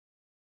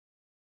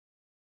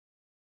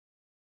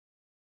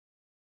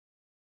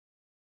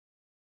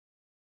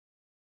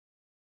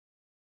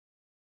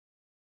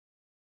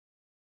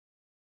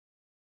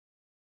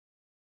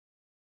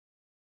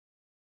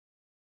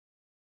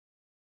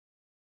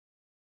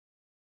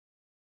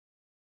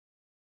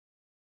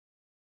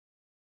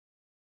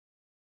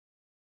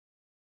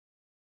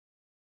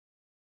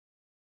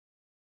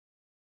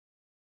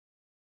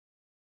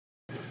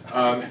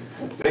Um,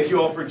 Thank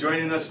you all for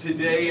joining us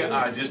today.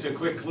 Just a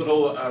quick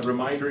little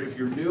reminder, if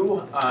you're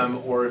new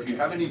or if you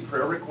have any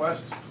prayer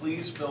requests,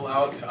 please fill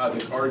out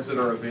the cards that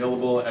are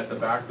available at the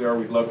back there.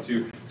 We'd love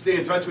to stay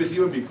in touch with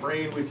you and be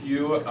praying with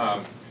you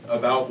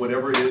about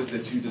whatever it is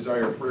that you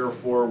desire prayer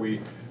for.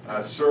 We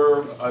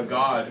serve a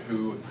God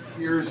who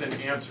hears and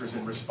answers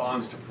and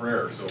responds to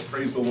prayer, so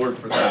praise the Lord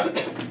for that.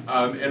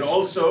 And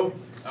also,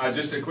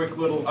 just a quick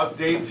little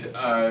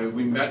update.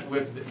 We met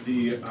with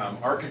the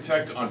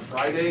architect on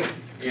Friday,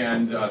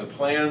 and the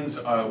plans,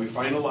 we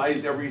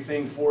finalized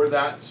everything for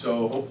that,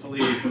 so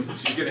hopefully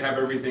she's going to have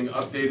everything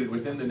updated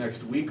within the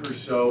next week or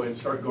so and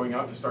start going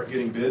out to start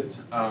getting bids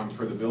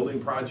for the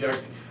building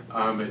project.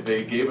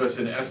 They gave us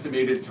an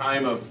estimated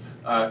time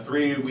of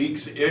 3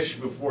 weeks-ish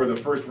before the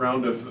first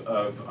round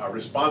of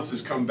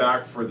responses come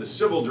back for the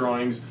civil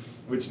drawings,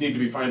 which need to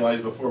be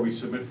finalized before we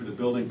submit for the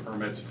building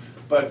permits.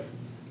 But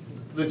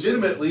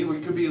legitimately, we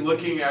could be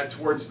looking at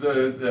towards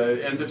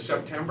the end of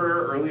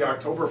September, early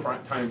October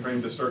time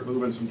frame to start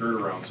moving some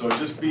dirt around. So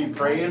just be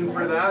praying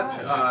for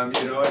that,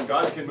 you know, and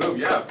God can move.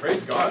 Yeah,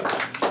 praise God.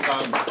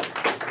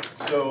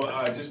 So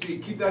just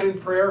keep that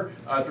in prayer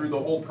through the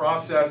whole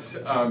process.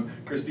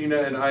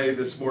 Christina and I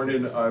this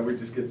morning, we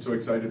just get so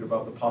excited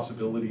about the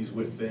possibilities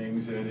with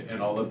things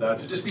and all of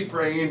that. So just be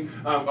praying.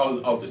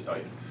 I'll just tell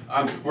you.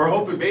 We're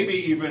hoping maybe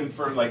even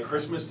for like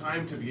Christmas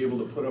time to be able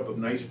to put up a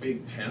nice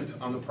big tent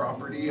on the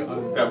property,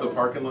 have the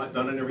parking lot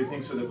done and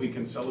everything so that we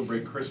can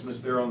celebrate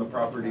Christmas there on the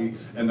property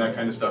and that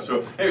kind of stuff.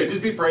 So anyway,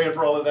 just be praying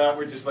for all of that.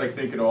 We're just like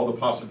thinking all the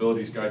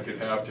possibilities God could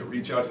have to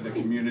reach out to the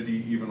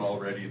community even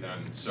already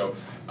then. So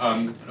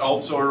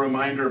also a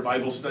reminder,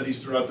 Bible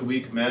studies throughout the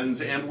week,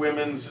 men's and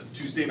women's,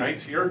 Tuesday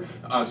nights here,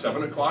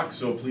 7 o'clock.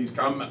 So please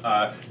come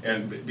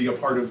and be a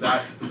part of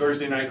that.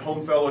 Thursday night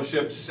home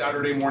fellowship,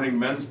 Saturday morning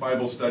men's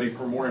Bible study.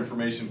 For more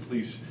information,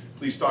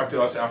 please talk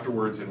to us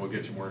afterwards and we'll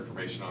get you more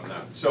information on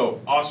that. So,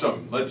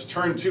 awesome. Let's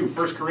turn to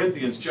 1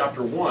 Corinthians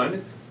chapter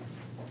 1.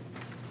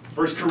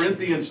 1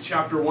 Corinthians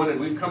chapter 1, and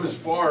we've come as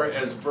far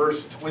as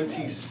verse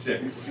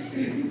 26.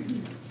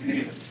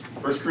 1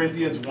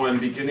 Corinthians 1,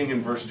 beginning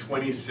in verse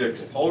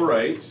 26, Paul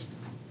writes,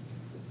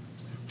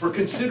 "For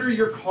consider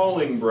your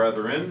calling,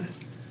 brethren,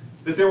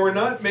 that there were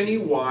not many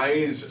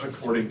wise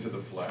according to the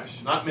flesh,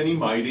 not many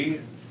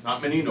mighty,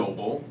 not many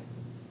noble.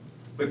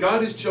 But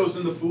God has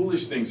chosen the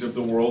foolish things of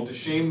the world to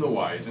shame the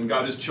wise, and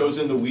God has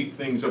chosen the weak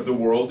things of the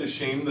world to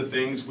shame the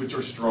things which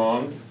are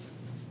strong,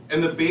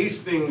 and the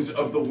base things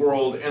of the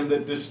world and the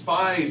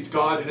despised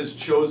God has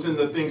chosen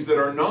the things that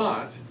are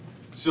not,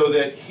 so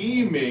that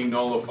he may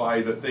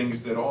nullify the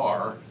things that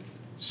are,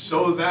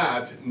 so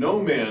that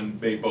no man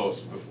may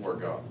boast before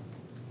God."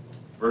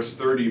 Verse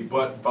 30,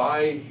 "But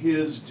by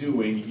his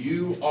doing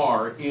you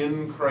are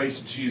in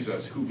Christ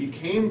Jesus, who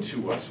became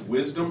to us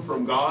wisdom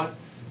from God,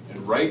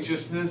 and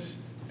righteousness,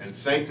 and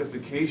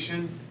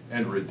sanctification,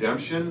 and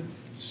redemption,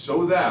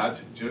 so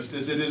that, just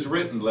as it is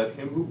written, let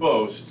him who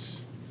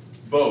boasts,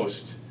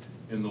 boast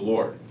in the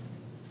Lord."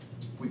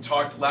 We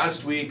talked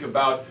last week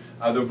about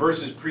the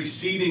verses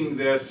preceding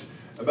this,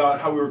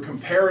 about how we were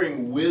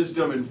comparing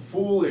wisdom and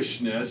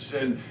foolishness,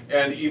 and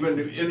even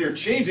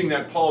interchanging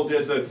that. Paul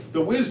did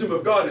the wisdom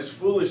of God is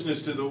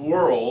foolishness to the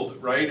world,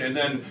 right? And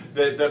then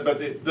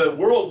the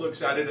world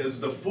looks at it as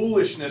the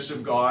foolishness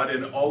of God,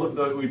 and all of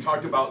we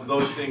talked about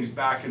those things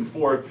back and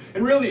forth.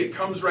 And really it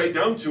comes right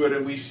down to it,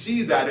 and we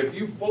see that if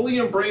you fully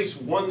embrace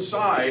one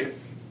side,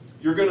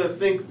 you're going to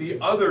think the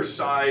other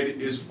side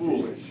is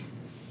foolish.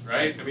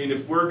 Right? I mean,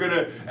 if we're going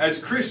to, as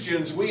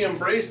Christians, we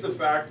embrace the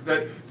fact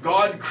that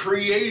God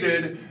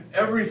created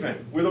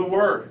everything with a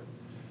word.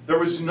 There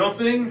was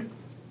nothing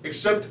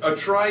except a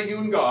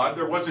triune God.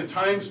 There wasn't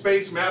time,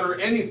 space, matter,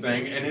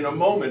 anything. And in a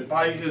moment,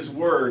 by his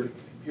word,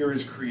 here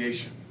is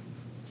creation.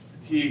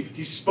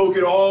 He spoke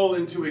it all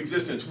into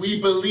existence.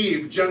 We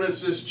believe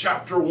Genesis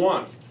chapter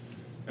 1.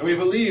 And we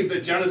believe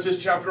that Genesis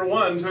chapter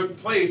 1 took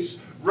place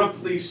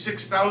roughly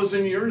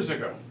 6,000 years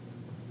ago.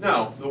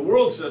 Now, the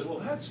world says, well,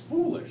 that's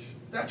foolish.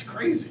 That's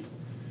crazy.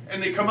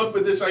 And they come up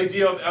with this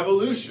idea of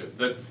evolution,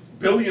 that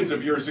billions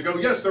of years ago,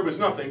 yes, there was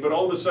nothing, but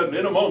all of a sudden,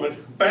 in a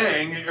moment,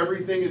 bang,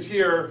 everything is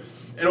here,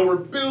 and over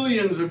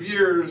billions of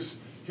years,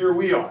 here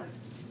we are.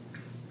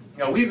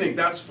 Now, we think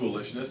that's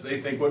foolishness.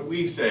 They think what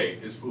we say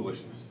is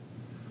foolishness.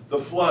 The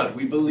flood,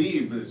 we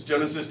believe, as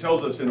Genesis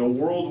tells us, in a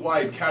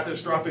worldwide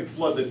catastrophic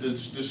flood that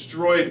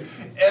destroyed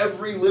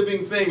every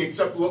living thing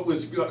except what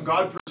was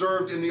God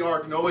preserved in the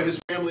ark, Noah, his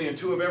family, and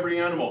 2 of every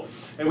animal.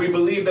 And we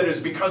believe that it's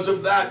because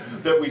of that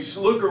that we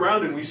look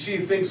around and we see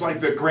things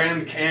like the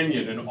Grand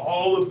Canyon and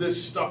all of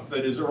this stuff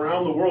that is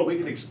around the world. We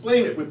can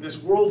explain it with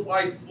this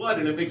worldwide flood,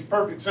 and it makes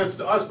perfect sense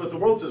to us, but the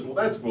world says, well,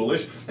 that's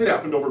foolish. It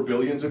happened over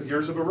billions of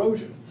years of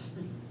erosion.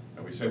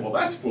 And we say, well,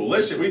 that's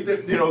foolish, and we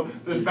think, you know,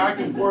 this back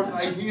and forth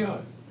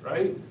idea.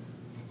 Right?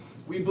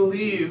 We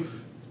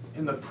believe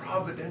in the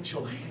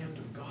providential hand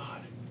of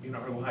God in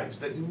our lives,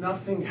 that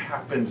nothing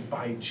happens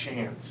by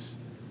chance.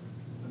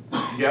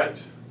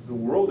 Yet, the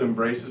world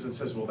embraces and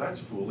says, well, that's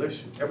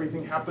foolish.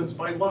 Everything happens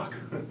by luck.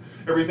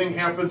 Everything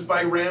happens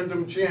by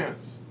random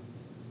chance.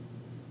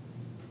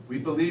 We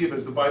believe,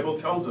 as the Bible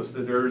tells us,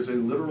 that there is a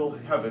literal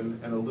heaven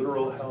and a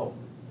literal hell.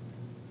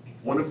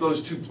 One of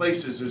those two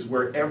places is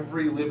where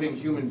every living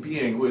human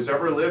being who has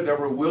ever lived,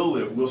 ever will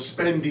live, will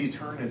spend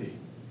eternity.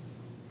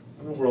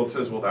 And the world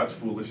says, well, that's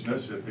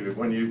foolishness.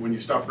 When you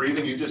stop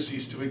breathing, you just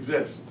cease to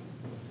exist.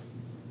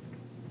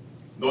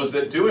 Those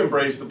that do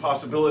embrace the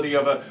possibility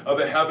of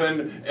a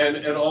heaven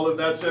and all of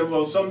that said,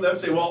 well, some of them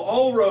say, well,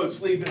 all roads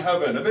lead to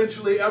heaven.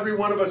 Eventually, every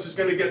one of us is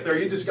going to get there.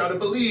 You just got to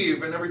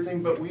believe and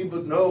everything. But we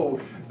would know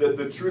that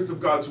the truth of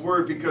God's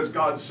word, because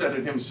God said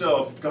it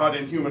himself, God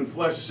in human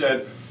flesh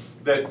said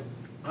that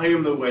I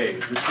am the way,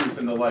 the truth,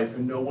 and the life,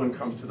 and no one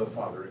comes to the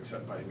Father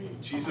except by me.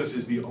 Jesus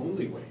is the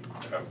only way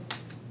to heaven.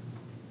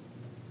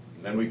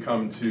 And then we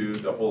come to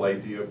the whole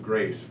idea of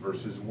grace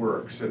versus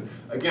works. And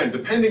again,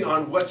 depending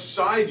on what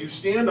side you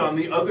stand on,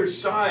 the other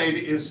side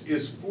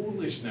is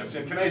foolishness.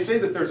 And can I say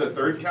that there's a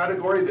third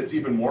category that's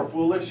even more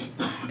foolish?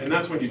 And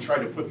that's when you try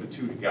to put the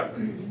two together.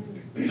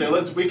 And say,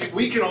 we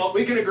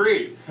can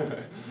agree.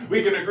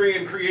 We can agree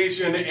in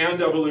creation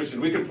and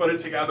evolution. We can put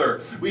it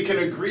together. We can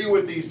agree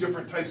with these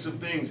different types of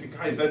things. And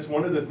guys, that's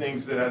one of the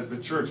things that as the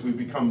church we've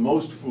become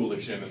most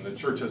foolish in, and the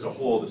church as a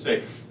whole, to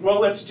say,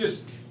 well,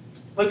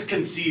 let's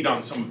concede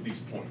on some of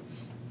these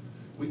points.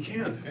 We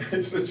can't.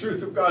 It's the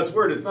truth of God's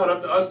word. It's not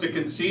up to us to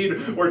concede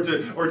or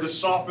to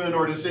soften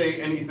or to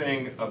say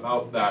anything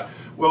about that.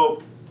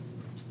 Well,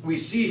 we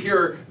see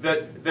here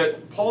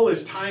that Paul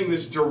is tying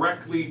this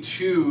directly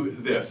to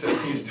this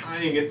as he's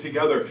tying it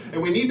together.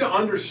 And we need to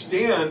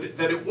understand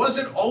that it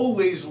wasn't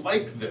always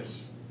like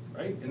this,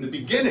 right? In the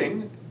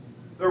beginning,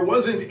 there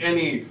wasn't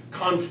any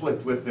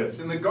conflict with this.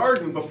 In the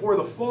garden before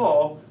the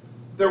fall,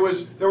 there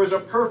was a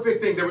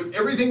perfect thing.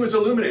 Everything was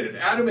illuminated.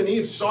 Adam and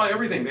Eve saw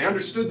everything. They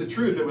understood the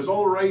truth. It was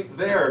all right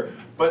there.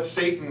 But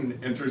Satan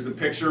enters the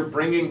picture,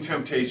 bringing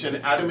temptation.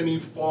 Adam and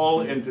Eve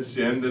fall into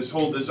sin. This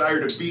whole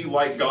desire to be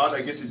like God.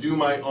 I get to do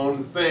my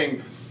own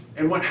thing.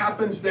 And what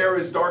happens there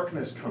is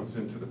darkness comes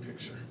into the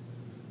picture.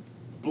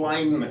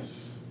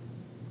 Blindness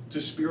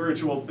to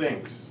spiritual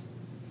things.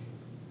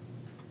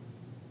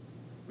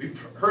 We've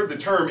heard the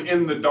term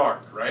in the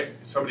dark, right?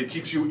 Somebody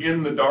keeps you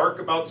in the dark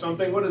about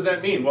something. What does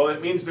that mean? Well,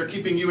 it means they're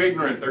keeping you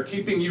ignorant. They're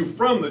keeping you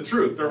from the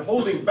truth. They're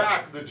holding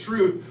back the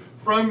truth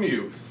from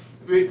you.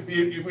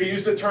 We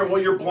use the term, well,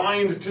 you're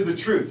blind to the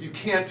truth. You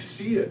can't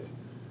see it.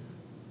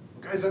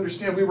 Guys,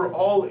 understand, we were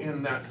all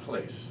in that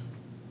place.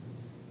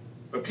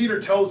 But Peter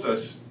tells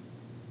us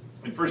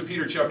in 1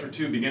 Peter chapter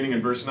 2, beginning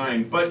in verse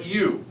 9, but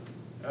you,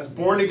 as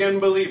born-again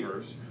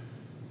believers,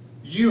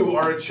 you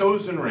are a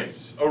chosen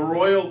race, a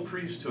royal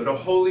priesthood, a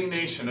holy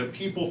nation, a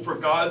people for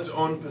God's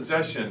own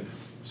possession,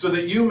 so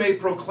that you may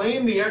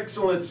proclaim the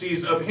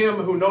excellencies of him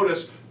who,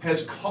 notice,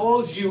 has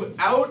called you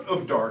out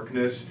of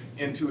darkness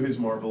into his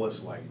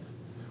marvelous light.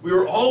 We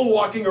were all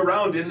walking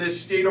around in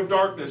this state of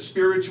darkness,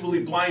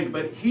 spiritually blind,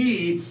 but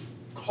he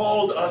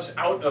called us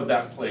out of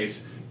that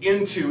place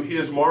into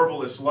his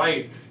marvelous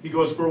light. He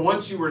goes, for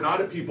once you were not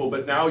a people,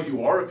 but now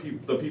you are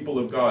the people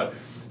of God.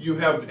 You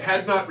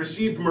had not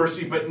received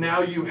mercy, but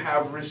now you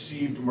have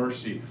received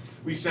mercy.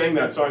 We sang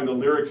that song, the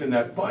lyrics in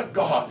that, but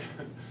God.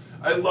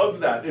 I love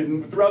that.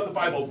 And throughout the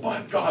Bible,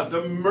 but God,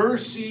 the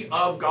mercy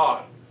of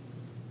God.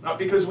 Not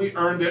because we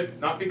earned it,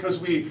 not because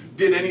we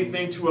did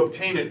anything to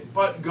obtain it,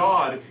 but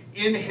God,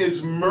 in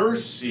his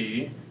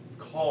mercy,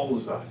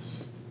 calls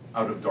us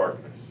out of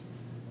darkness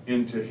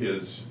into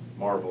his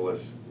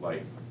marvelous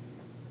light.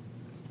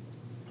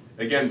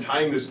 Again,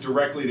 tying this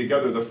directly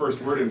together, the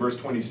first word in verse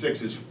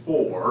 26 is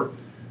for.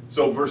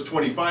 So verse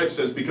 25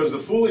 says, because the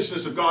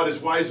foolishness of God is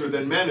wiser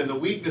than men, and the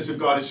weakness of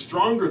God is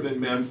stronger than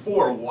men.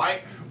 For,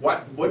 why?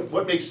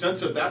 What makes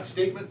sense of that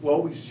statement?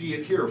 Well, we see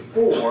it here.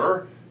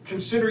 For,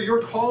 consider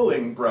your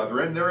calling,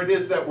 brethren. There it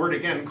is, that word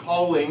again,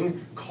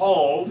 calling,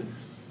 called.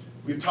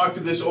 We've talked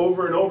of this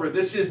over and over.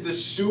 This is the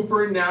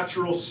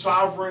supernatural,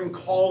 sovereign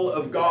call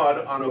of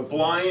God on a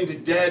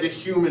blind, dead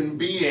human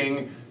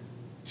being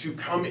to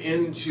come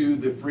into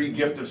the free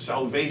gift of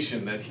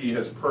salvation that he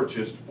has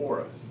purchased for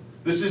us.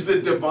 This is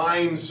the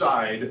divine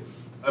side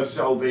of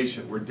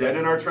salvation. We're dead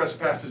in our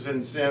trespasses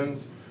and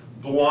sins,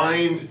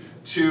 blind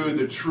to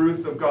the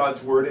truth of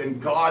God's word,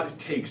 and God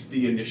takes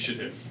the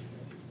initiative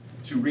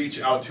to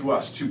reach out to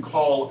us, to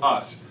call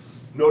us.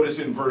 Notice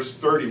in verse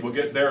 30, we'll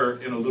get there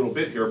in a little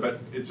bit here, but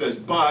it says,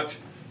 but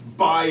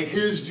by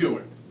his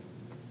doing.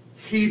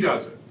 He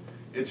does it.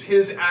 It's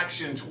his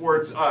action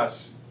towards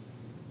us.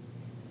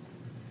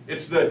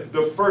 It's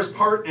the first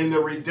part in the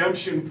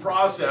redemption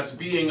process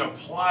being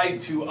applied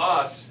to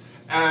us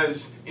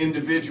as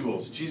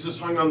individuals. Jesus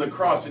hung on the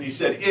cross and he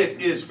said, it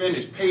is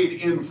finished,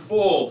 paid in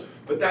full.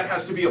 But that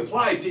has to be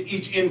applied to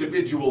each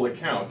individual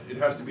account. It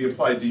has to be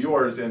applied to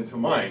yours and to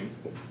mine.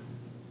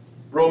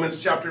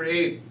 Romans chapter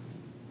 8,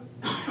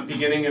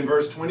 beginning in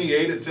verse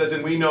 28, it says,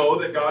 and we know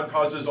that God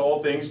causes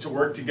all things to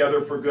work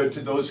together for good to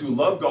those who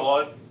love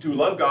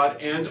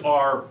God and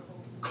are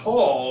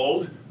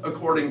called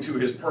according to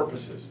his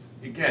purposes.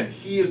 Again,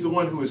 he is the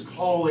one who is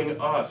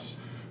calling us.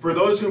 For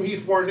those whom he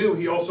foreknew,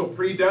 he also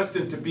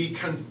predestined to be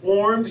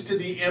conformed to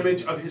the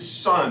image of his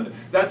Son.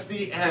 That's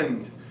the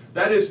end.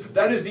 That is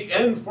the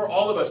end for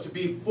all of us, to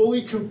be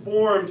fully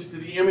conformed to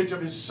the image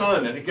of his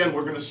Son. And again,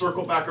 we're going to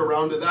circle back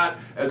around to that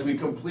as we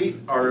complete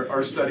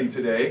our study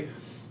today.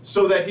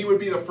 So that he would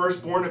be the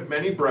firstborn of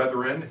many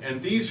brethren,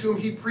 and these whom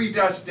he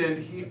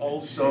predestined, he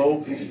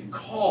also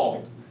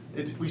called.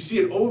 We see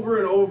it over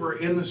and over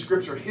in the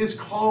scripture, his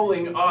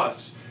calling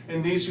us.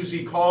 And these whom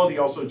he called, he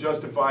also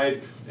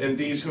justified, and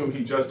these whom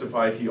he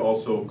justified, he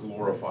also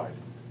glorified.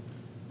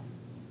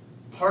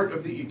 Part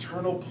of the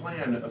eternal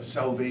plan of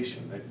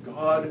salvation that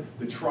God,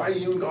 the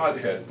triune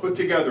Godhead, put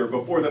together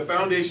before the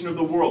foundation of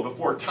the world,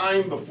 before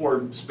time,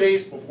 before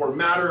space, before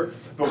matter,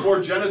 before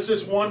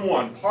Genesis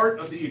 1:1. Part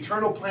of the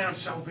eternal plan of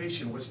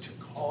salvation was to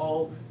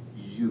call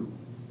you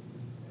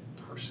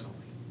personally.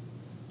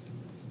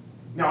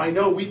 Now, I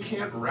know we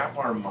can't wrap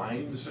our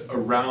minds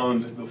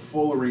around the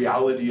full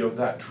reality of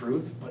that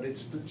truth, but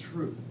it's the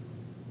truth.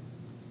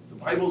 The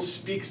Bible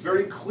speaks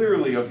very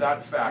clearly of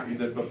that fact,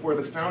 that before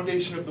the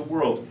foundation of the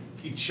world,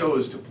 he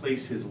chose to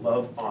place his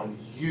love on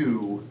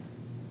you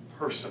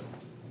personally.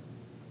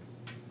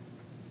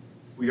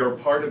 We are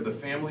part of the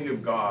family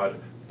of God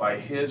by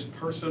his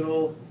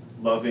personal,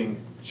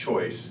 loving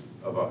choice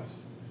of us.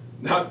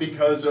 Not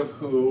because of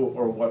who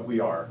or what we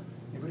are.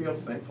 Anybody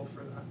else thankful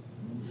for that?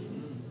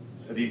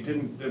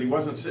 That he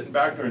wasn't sitting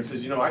back there and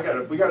says, you know,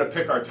 we gotta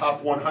pick our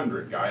top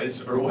 100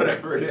 guys, or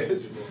whatever it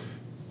is.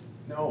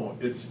 No,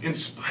 it's in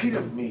spite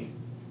of me.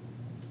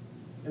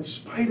 In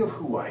spite of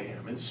who I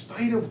am, in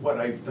spite of what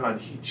I've done,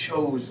 he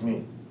chose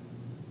me.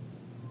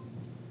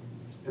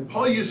 And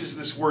Paul uses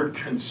this word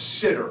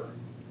consider.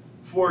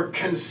 For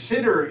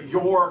consider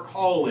your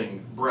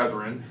calling,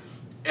 brethren.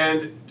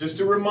 And just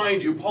to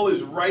remind you, Paul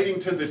is writing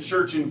to the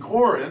church in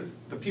Corinth,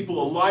 the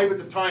people alive at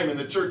the time in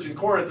the church in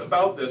Corinth,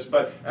 about this.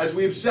 But as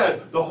we've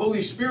said, the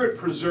Holy Spirit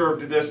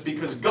preserved this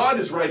because God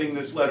is writing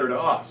this letter to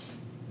us.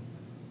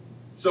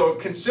 So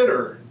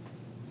consider,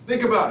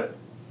 think about it.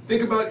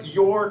 Think about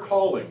your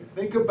calling.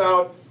 Think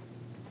about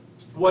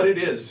what it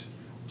is.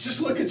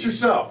 Just look at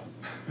yourself.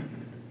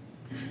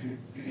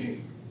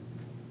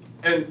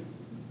 And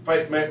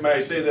may I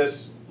say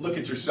this? Look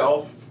at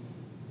yourself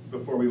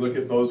before we look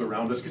at those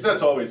around us, because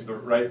that's always the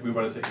right. We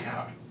want to say,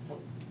 yeah,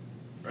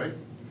 right?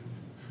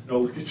 No,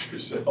 look at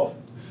yourself.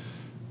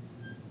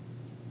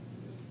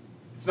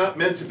 It's not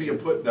meant to be a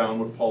put down,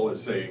 what Paul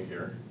is saying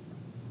here.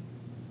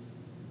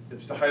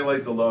 It's to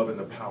highlight the love and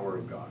the power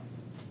of God.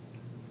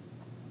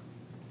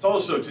 It's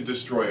also to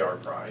destroy our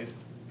pride,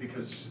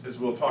 because as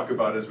we'll talk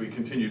about as we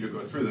continue to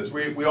go through this,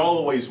 we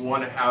always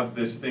want to have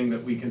this thing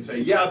that we can say,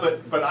 yeah,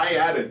 but I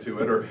added to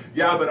it, or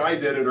yeah, but I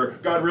did it, or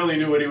God really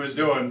knew what he was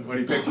doing when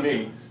he picked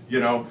me.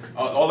 You know,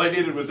 all I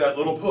needed was that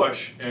little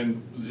push,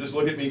 and just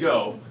look at me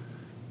go.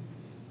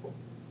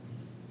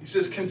 He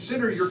says,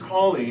 consider your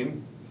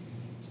calling,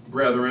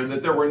 brethren,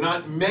 that there were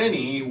not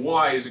many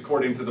wise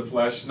according to the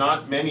flesh,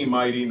 not many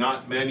mighty,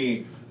 not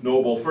many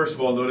noble. First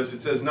of all, notice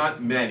it says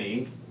not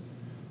many.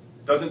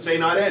 Doesn't say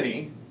not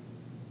any.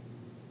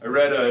 I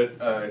read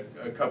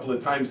a couple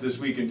of times this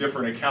week in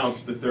different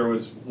accounts that there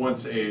was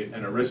once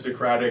an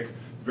aristocratic,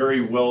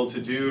 very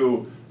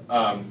well-to-do,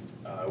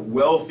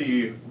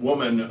 wealthy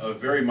woman of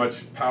very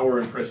much power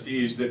and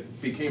prestige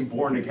that became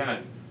born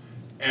again.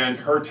 And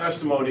her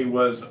testimony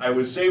was, I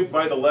was saved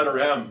by the letter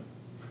M.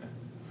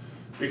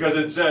 Because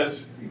it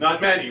says,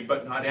 not many,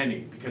 but not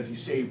any, because he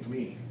saved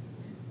me.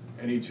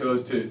 And he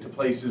chose to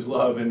place his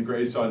love and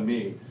grace on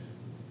me.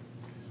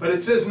 But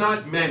it says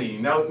not many.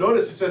 Now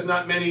notice it says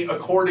not many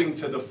according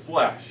to the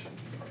flesh.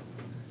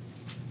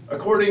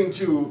 According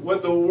to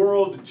what the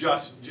world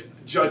just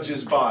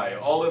judges by.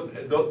 All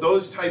of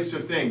those types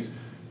of things.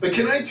 But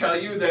can I tell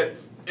you that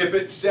if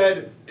it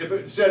said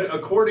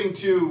according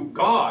to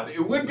God,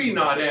 it would be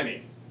not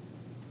any.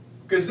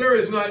 Because there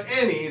is not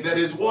any that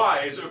is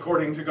wise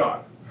according to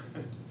God.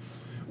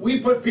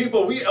 We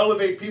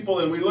elevate people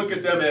and we look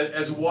at them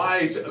as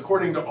wise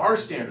according to our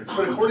standards.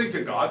 But according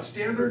to God's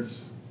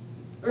standards,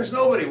 there's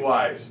nobody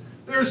wise.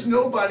 There's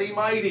nobody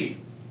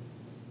mighty.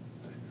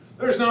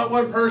 There's not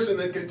one person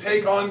that can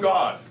take on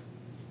God.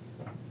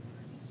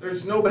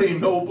 There's nobody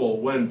noble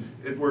when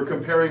we're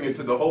comparing it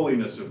to the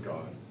holiness of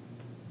God.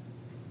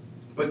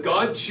 But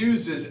God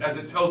chooses, as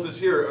it tells us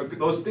here,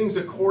 those things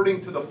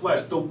according to the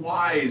flesh, the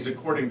wise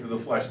according to the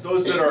flesh,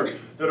 those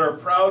that are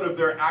proud of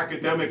their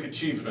academic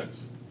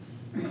achievements,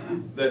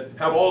 that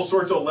have all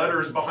sorts of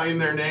letters behind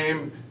their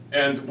name.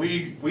 And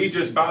we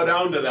just bow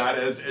down to that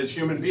as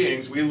human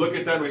beings. We look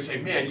at that and we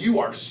say, man, you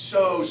are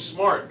so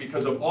smart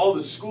because of all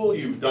the school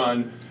you've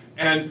done.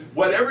 And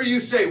whatever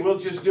you say, we'll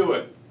just do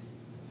it.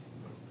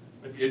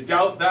 If you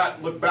doubt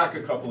that, look back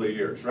a couple of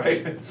years,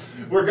 right?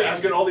 We're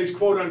asking all these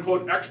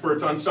quote-unquote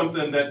experts on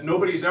something that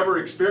nobody's ever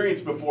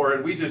experienced before,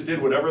 and we just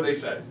did whatever they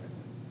said.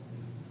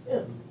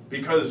 Yeah.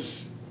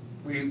 Because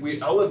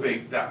we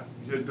elevate that,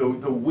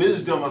 the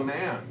wisdom of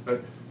man.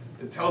 But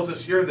it tells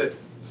us here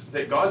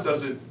that God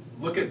doesn't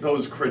look at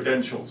those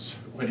credentials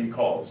when he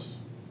calls.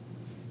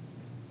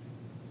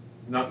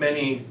 Not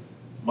many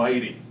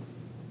mighty.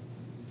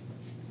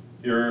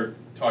 You're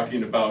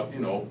talking about,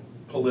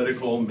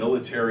 political,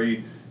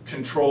 military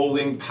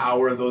controlling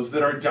power, those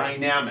that are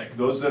dynamic,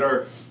 those that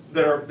are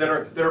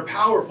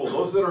powerful,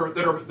 those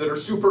that are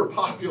super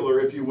popular,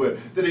 if you would,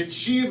 that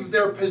achieve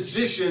their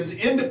positions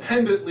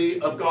independently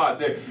of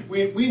God.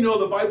 We know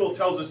the Bible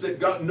tells us that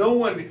God, no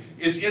one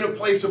is in a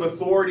place of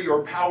authority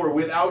or power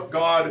without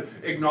God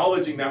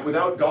acknowledging that,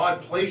 without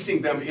God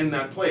placing them in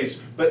that place.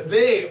 But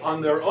they,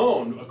 on their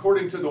own,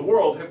 according to the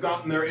world, have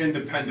gotten there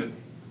independently.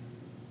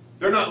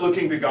 They're not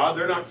looking to God.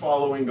 They're not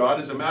following God.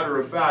 As a matter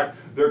of fact,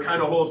 their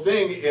kind of whole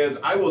thing is,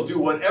 I will do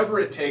whatever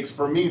it takes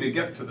for me to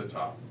get to the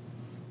top.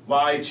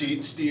 Lie,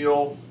 cheat,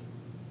 steal.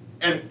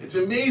 And it's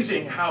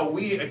amazing how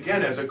we,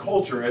 again, as a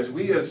culture, as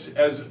we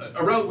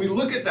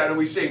look at that and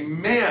we say,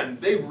 man,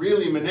 they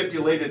really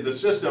manipulated the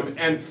system.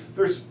 And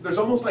there's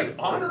almost like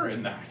honor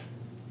in that.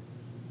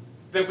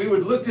 That we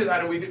would look to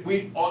that and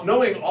we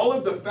knowing all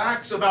of the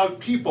facts about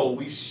people,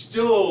 we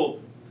still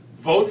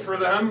vote for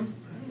them.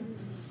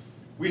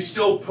 We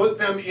still put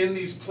them in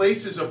these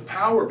places of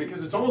power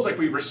because it's almost like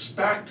we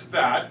respect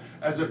that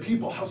as a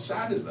people. How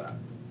sad is that?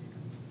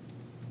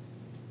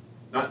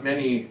 Not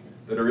many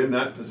that are in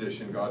that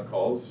position, God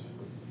calls.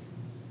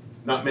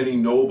 Not many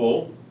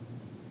noble.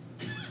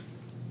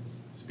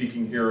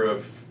 Speaking here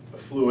of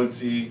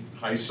affluency,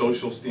 high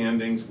social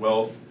standings,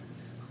 wealth.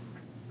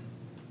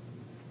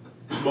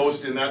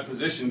 Most in that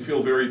position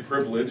feel very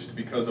privileged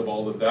because of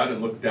all of that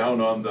and look down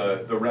on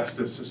the rest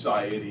of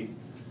society.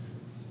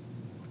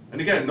 And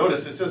again,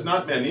 notice it says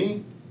not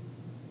many.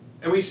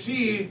 And we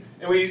see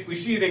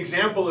an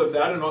example of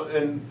that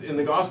in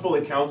the gospel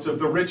accounts of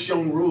the rich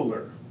young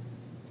ruler.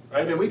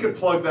 Right? And we could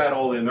plug that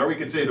all in there. We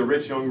could say the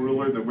rich young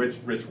ruler, the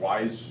rich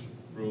wise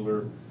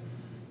ruler,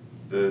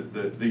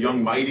 the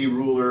young mighty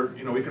ruler.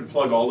 You know, we could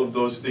plug all of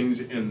those things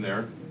in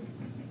there.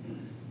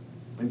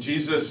 And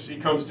Jesus, he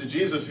comes to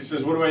Jesus, he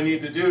says, what do I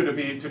need to do to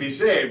be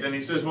saved? And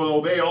he says, well,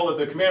 obey all of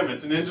the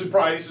commandments. And in his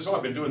pride, he says, oh,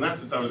 I've been doing that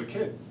since I was a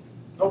kid.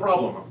 No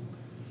problem.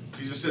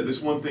 Jesus said,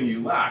 this one thing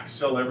you lack,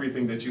 sell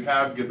everything that you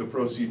have, give the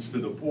proceeds to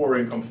the poor,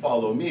 and come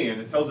follow me.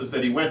 And it tells us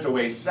that he went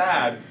away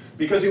sad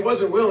because he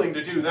wasn't willing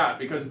to do that,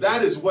 because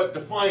that is what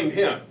defined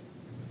him,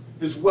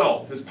 his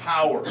wealth, his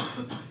power.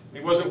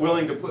 He wasn't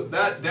willing to put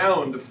that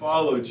down to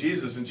follow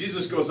Jesus. And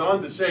Jesus goes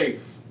on to say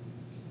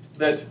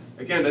that,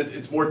 again,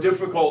 it's more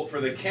difficult for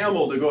the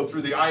camel to go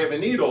through the eye of a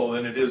needle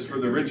than it is for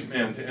the rich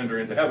man to enter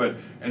into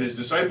heaven. And his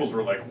disciples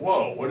were like,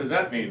 whoa, what does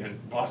that mean?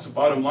 And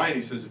bottom line,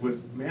 he says,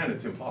 with man,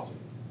 it's impossible.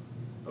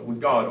 But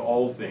with God,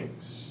 all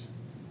things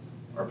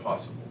are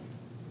possible.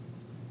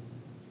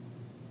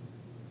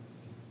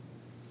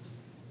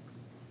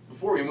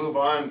 Before we move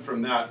on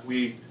from that,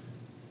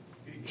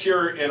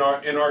 here in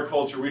our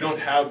culture, we don't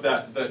have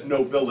that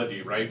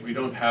nobility, right? We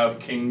don't have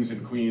kings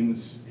and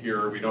queens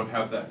here. We don't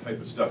have that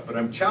type of stuff. But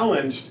I'm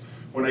challenged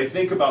when I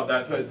think about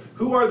that.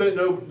 Who are the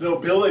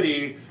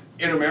nobility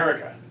in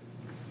America?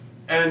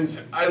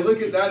 And I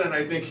look at that and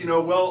I think,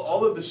 well,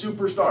 all of the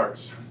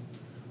superstars,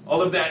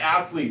 all of the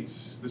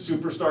athletes, the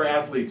superstar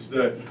athletes,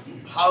 the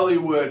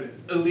Hollywood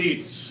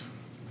elites,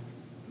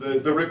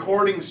 the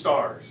recording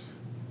stars.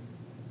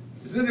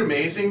 Isn't it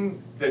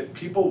amazing that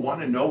people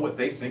want to know what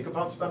they think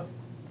about stuff?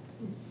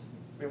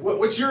 I mean,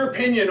 what's your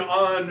opinion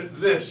on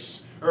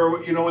this? Or,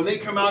 when they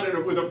come out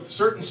with a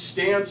certain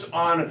stance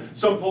on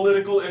some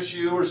political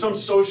issue or some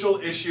social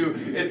issue,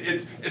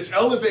 it's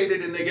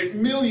elevated and they get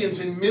millions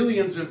and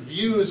millions of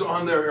views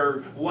on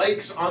their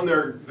likes on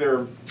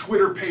their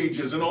Twitter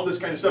pages and all this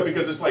kind of stuff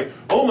because it's like,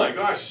 oh my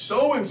gosh,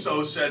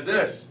 so-and-so said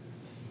this.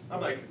 I'm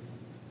like,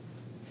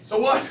 so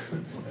what?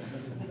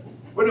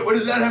 What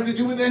does that have to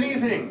do with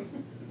anything?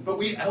 But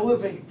we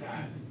elevate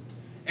that.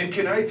 And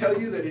can I tell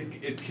you that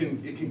it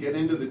can get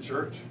into the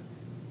church?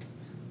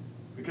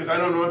 Because I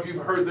don't know if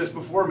you've heard this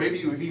before, maybe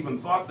you've even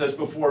thought this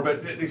before,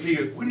 but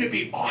wouldn't it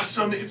be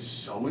awesome if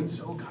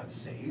so-and-so got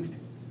saved?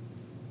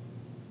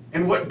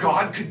 And what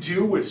God could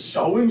do with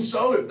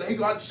so-and-so if they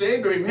got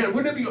saved? I mean, man,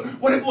 wouldn't it be,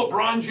 what if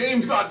LeBron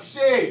James got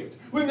saved?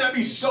 Wouldn't that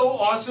be so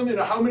awesome? And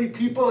how many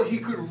people he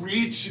could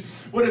reach?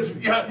 What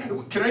if,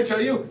 can I tell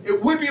you,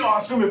 it would be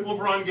awesome if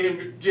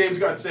LeBron James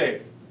got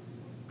saved.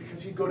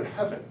 Because he'd go to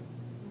heaven.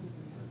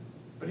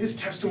 But his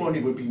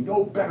testimony would be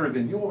no better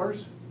than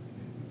yours.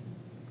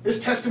 His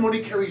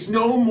testimony carries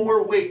no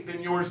more weight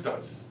than yours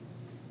does.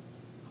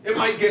 It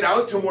might get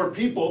out to more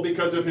people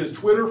because of his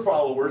Twitter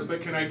followers,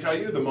 but can I tell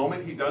you, the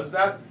moment he does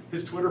that,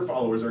 his Twitter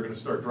followers are going to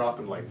start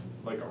dropping like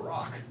a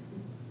rock.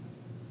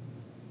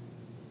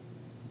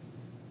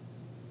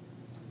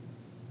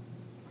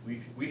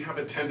 We have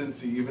a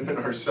tendency, even in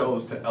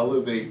ourselves, to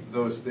elevate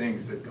those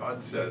things that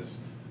God says.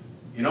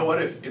 You know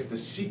what? If the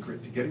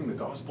secret to getting the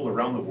gospel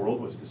around the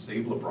world was to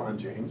save LeBron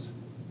James,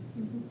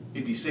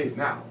 he'd be saved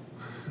now.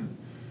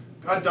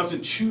 God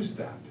doesn't choose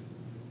that.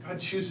 God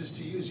chooses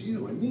to use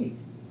you and me.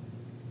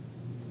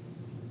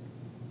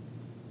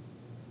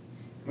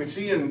 We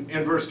see in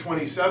verse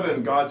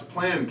 27, God's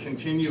plan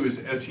continues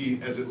as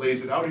it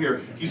lays it out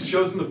here. He's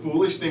chosen the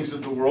foolish things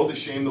of the world to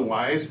shame the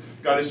wise.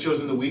 God has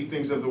chosen the weak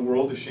things of the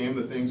world to shame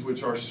the things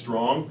which are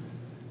strong.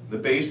 The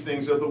base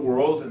things of the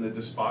world and the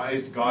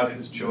despised God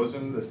has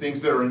chosen. The things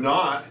that are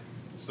not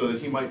so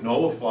that he might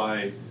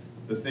nullify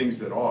the things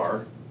that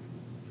are.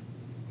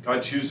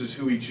 God chooses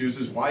who he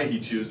chooses, why he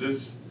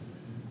chooses.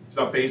 It's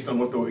not based on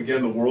what,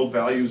 the world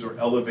values or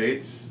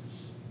elevates.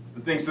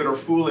 The things that are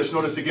foolish,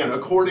 notice again,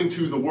 according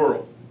to the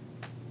world.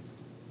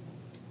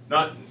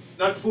 Not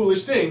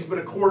foolish things, but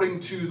according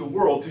to the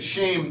world, to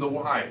shame the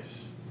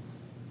wise.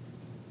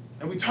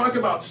 And we talked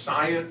about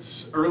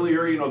science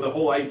earlier, the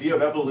whole idea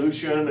of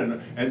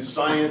evolution and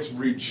science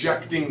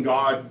rejecting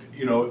God,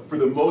 for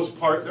the most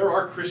part. There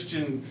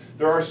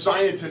are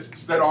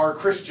scientists that are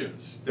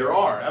Christians. There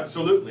are,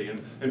 absolutely.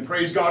 And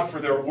praise God for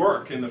their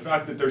work and the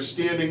fact that they're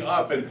standing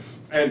up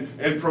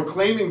and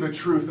proclaiming the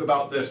truth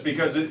about this,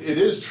 because it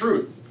is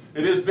truth.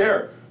 It is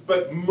there.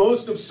 But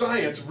most of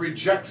science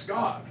rejects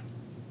God.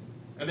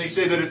 And they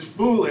say that it's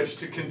foolish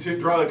to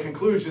draw the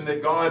conclusion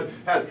that God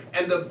has.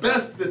 And the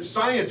best that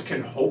science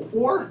can hope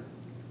for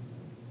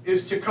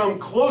is to come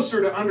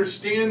closer to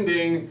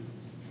understanding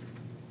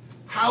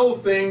how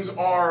things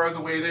are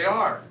the way they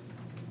are.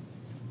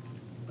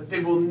 But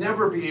they will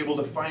never be able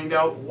to find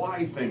out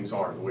why things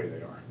are the way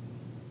they are.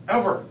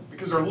 Ever.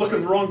 Because they're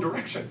looking the wrong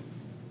direction.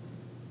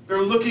 They're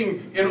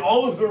looking in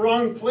all of the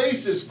wrong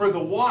places for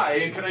the why.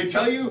 And can I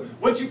tell you,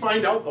 once you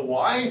find out the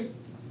why,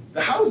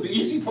 the how is the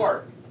easy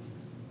part.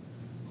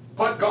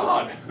 But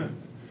God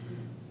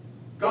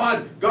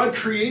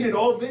created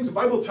all things, the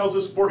Bible tells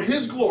us, for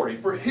his glory,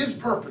 for his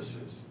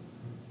purposes.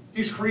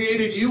 He's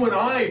created you and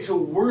I to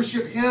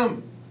worship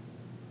him,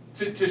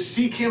 to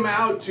seek him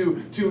out,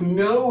 to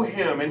know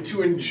him and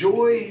to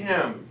enjoy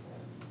him,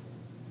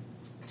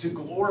 to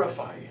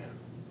glorify him.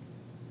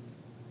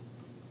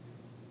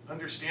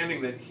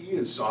 Understanding that he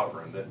is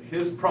sovereign, that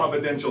his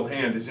providential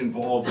hand is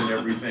involved in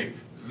everything.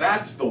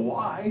 That's the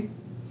why.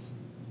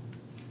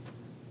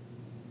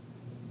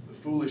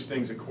 Foolish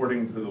things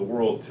according to the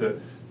world,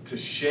 to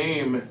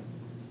shame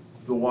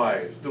the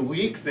wise, the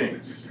weak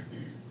things,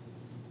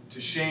 to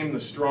shame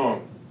the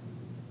strong.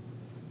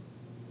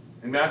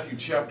 In Matthew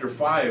chapter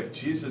 5,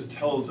 Jesus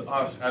tells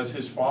us as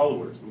his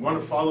followers, we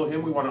want to follow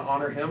him, we want to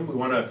honor him, we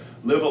want to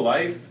live a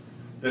life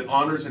that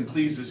honors and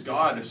pleases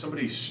God. If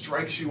somebody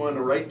strikes you on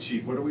the right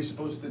cheek, what are we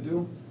supposed to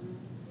do?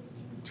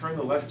 Turn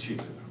the left cheek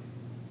to them.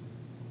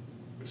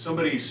 If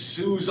somebody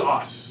sues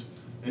us,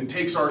 and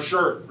takes our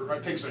shirt, or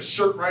takes a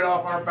shirt right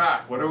off our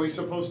back, what are we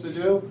supposed to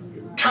do?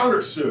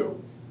 Countersue.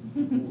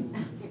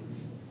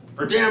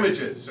 For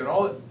damages and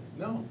all that.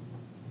 No.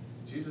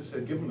 Jesus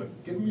said, give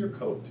them your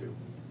coat too.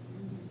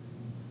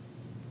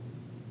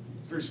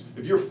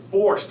 If you're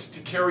forced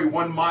to carry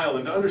 1 mile,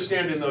 and to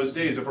understand in those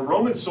days, if a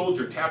Roman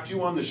soldier tapped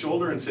you on the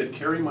shoulder and said,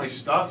 carry my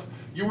stuff,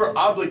 you were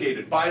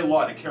obligated by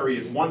law to carry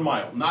it 1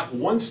 mile. Not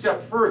one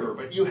step further,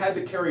 but you had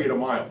to carry it a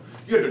mile.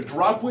 You had to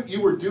drop what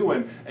you were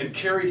doing and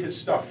carry his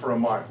stuff for a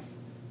mile.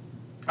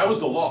 That was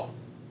the law.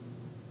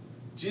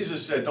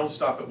 Jesus said, don't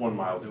stop at 1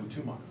 mile, do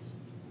 2 miles.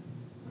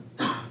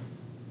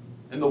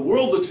 And the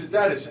world looks at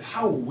that and says,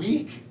 how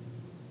weak?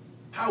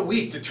 How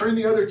weak, to turn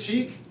the other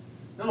cheek?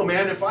 No,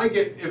 man,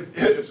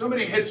 if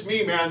somebody hits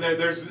me, man,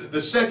 there's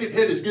the second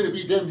hit is going to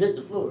be them hit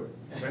the floor,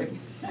 right?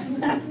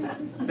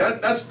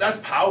 That's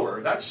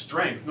power, that's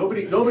strength.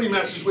 Nobody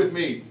messes with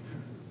me.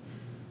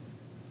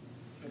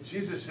 But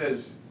Jesus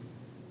says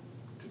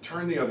to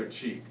turn the other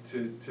cheek,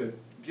 to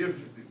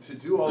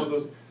do all of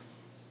those.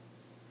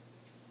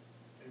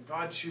 And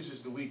God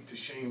chooses the weak to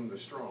shame the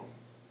strong.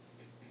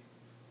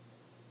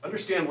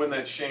 Understand when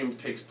that shame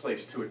takes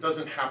place too. It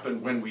doesn't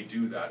happen when we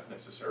do that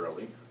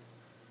necessarily.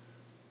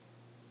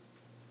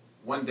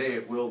 One day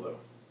it will, though.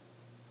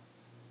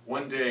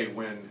 One day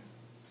when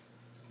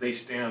they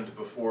stand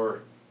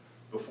before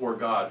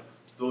God,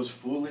 those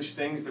foolish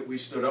things that we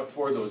stood up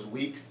for, those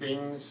weak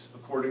things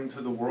according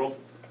to the world,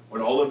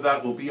 when all of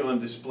that will be on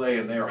display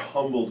and they are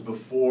humbled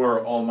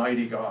before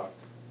Almighty God,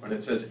 when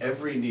it says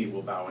every knee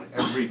will bow and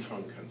every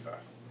tongue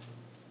confess.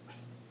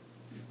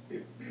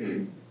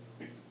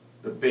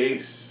 The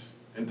base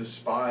and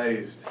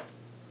despised,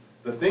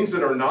 the things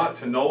that are not,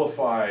 to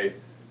nullify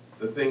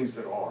the things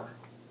that are.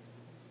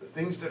 The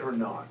things that are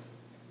not,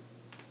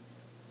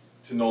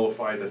 to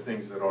nullify the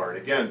things that are.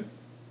 And again,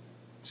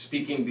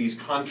 speaking these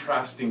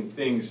contrasting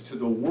things to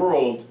the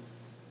world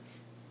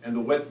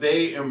and what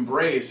they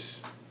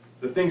embrace,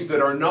 the things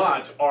that are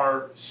not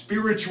are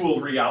spiritual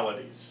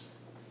realities,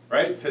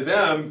 right? To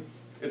them,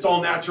 it's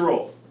all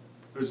natural.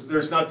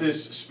 There's not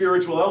this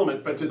spiritual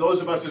element, but to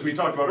those of us, as we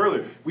talked about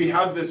earlier, we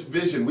have this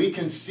vision. We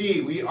can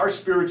see, our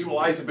spiritual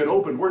eyes have been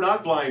opened. We're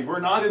not blind.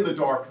 We're not in the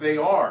dark. They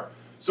are.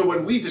 So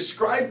when we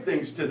describe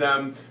things to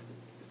them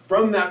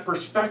from that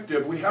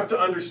perspective, we have to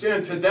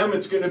understand, to them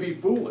it's going to be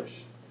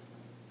foolish.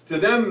 To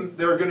them,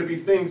 there are going to be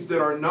things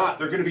that are not.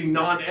 They're going to be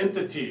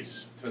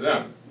non-entities to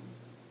them.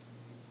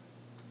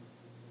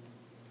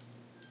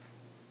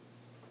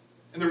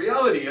 And the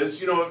reality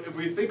is, if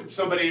we think of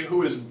somebody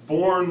who is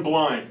born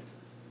blind,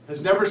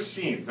 has never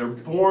seen, they're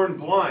born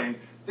blind,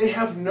 they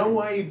have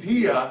no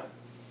idea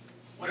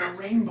what a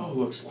rainbow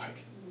looks like.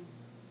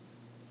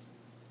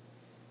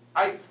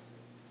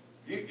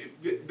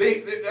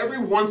 Every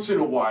once in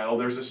a while,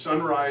 there's a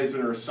sunrise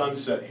or a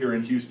sunset here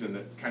in Houston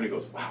that kind of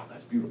goes, wow,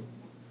 that's beautiful.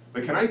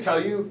 But can I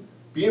tell you,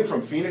 being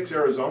from Phoenix,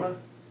 Arizona,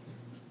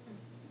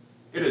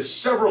 it is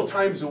several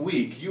times a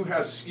week you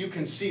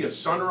can see a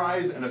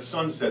sunrise and a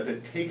sunset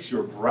that takes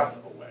your breath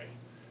away.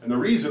 And the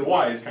reason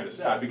why is kind of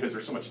sad, because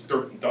there's so much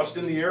dirt and dust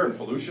in the air and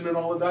pollution and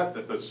all of that,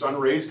 that the sun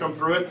rays come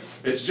through it.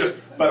 It's just,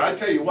 but I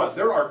tell you what,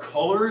 there are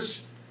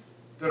colors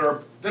that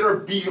are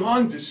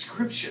beyond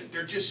description.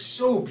 They're just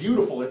so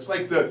beautiful. It's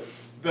like the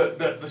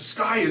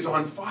sky is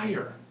on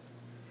fire.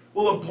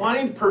 Well, a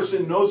blind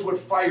person knows what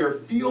fire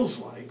feels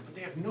like, but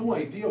they have no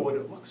idea what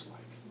it looks like.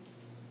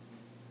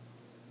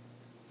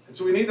 And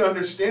so we need to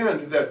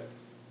understand that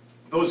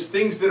those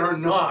things that are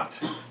not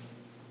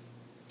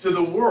to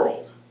the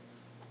world,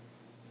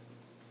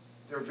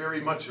 they're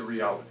very much a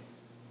reality.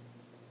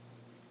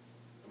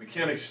 We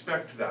can't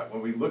expect that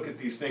when we look at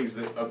these things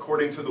that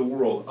according to the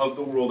world, of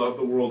the world, of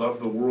the world, of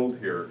the world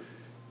here,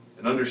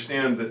 and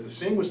understand that the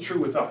same was true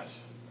with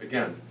us,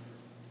 again,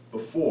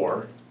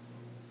 before.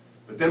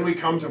 But then we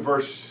come to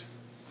verse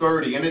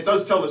 30, and it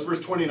does tell us,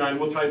 verse 29,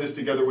 we'll tie this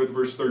together with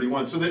verse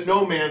 31, so that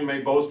no man may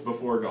boast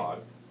before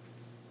God.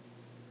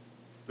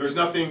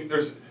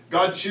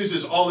 God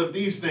chooses all of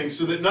these things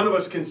so that none of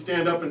us can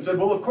stand up and say,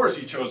 well, of course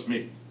he chose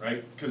me,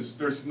 right? Because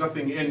there's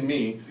nothing in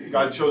me.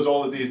 God chose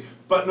all of these.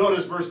 But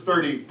notice verse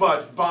 30,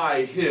 but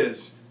by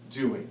his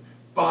doing.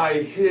 By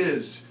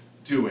his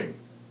doing.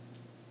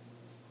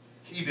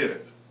 He did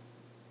it.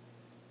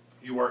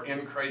 You are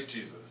in Christ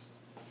Jesus,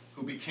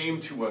 who became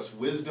to us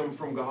wisdom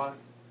from God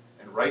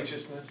and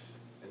righteousness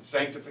and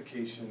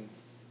sanctification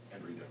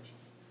and redemption.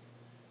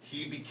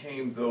 He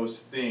became those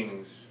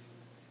things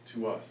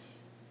to us.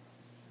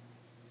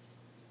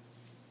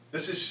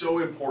 This is so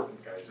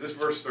important, guys. This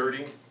verse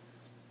 30,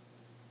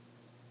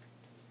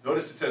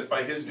 notice it says,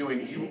 by his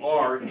doing, you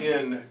are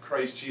in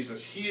Christ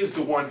Jesus. He is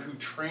the one who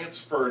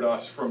transferred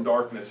us from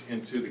darkness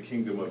into the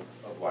kingdom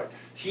of light.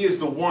 He is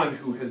the one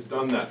who has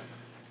done that.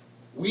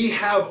 We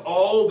have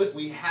all that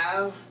we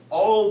have,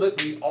 all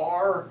that we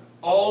are,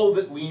 all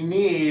that we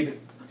need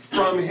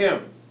from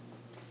him.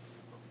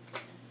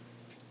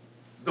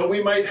 Though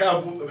we might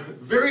have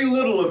very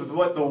little of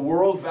what the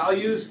world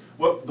values,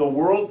 what the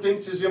world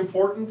thinks is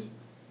important,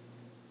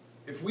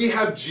 if we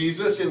have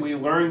Jesus and we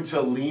learn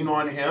to lean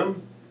on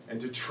him and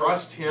to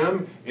trust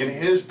him in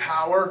his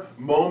power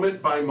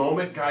moment by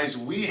moment, guys,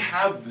 we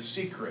have the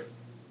secret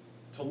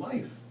to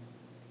life.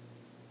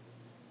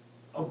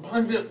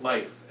 Abundant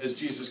life, as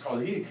Jesus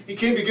called it. He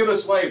came to give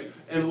us life,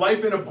 and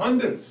life in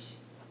abundance.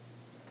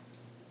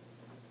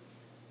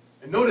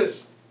 And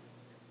notice,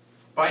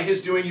 by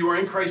his doing, you are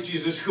in Christ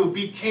Jesus, who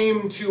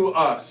became to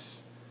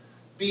us.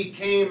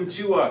 Became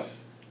to us.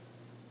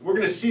 We're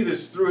going to see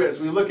this through it as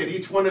we look at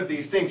each one of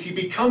these things. He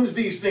becomes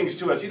these things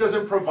to us. He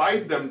doesn't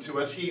provide them to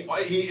us. He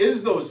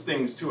is those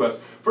things to us.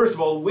 First of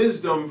all,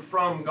 wisdom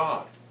from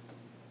God.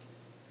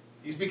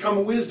 He's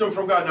become wisdom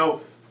from God.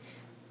 Now,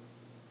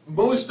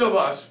 most of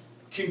us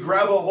can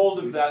grab a hold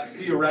of that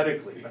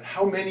theoretically, but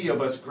how many of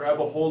us grab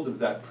a hold of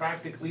that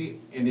practically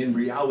and in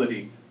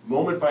reality,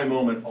 moment by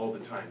moment, all the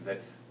time?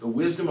 That the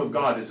wisdom of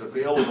God is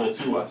available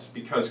to us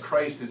because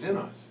Christ is in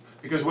us.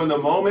 Because when the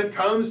moment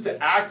comes to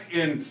act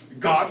in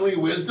godly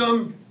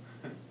wisdom,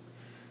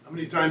 how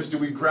many times do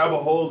we grab a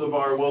hold of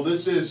our, well,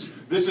 this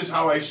is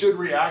how I should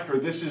react, or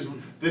this is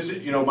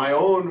my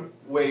own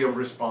way of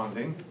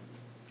responding?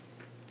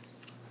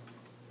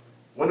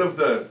 One of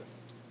the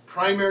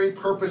primary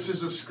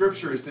purposes of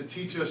Scripture is to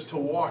teach us to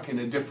walk in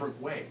a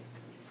different way.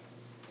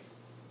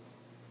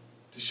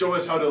 To show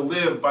us how to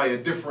live by a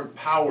different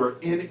power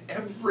in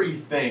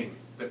everything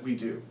that we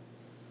do.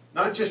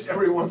 Not just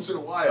every once in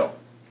a while.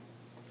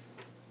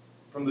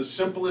 From the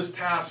simplest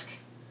task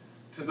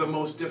to the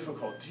most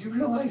difficult. Do you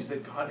realize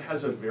that God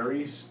has a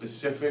very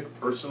specific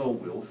personal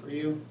will for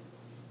you?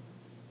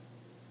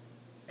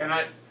 And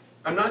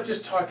I'm not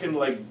just talking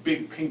like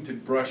big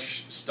painted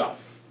brush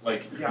stuff.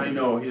 Like, yeah, I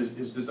know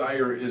his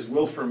desire, his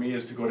will for me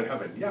is to go to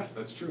heaven. Yes,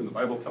 that's true. The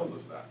Bible tells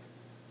us that.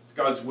 It's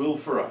God's will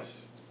for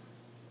us.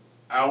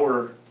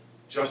 Our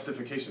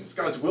justification. It's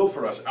God's will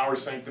for us, our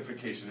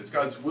sanctification. It's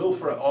God's will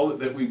for all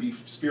that we be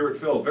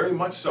Spirit-filled. Very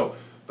much so.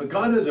 But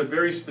God has a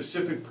very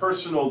specific,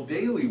 personal,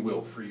 daily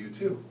will for you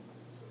too.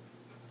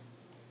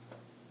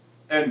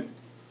 And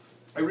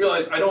I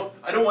realize I don't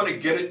want to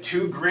get it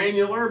too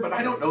granular, but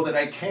I don't know that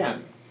I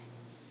can.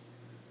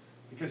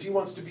 Because he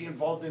wants to be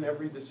involved in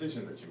every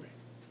decision that you make.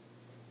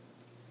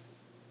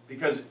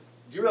 Because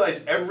do you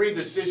realize every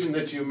decision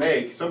that you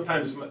make,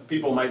 sometimes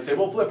people might say,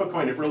 well, flip a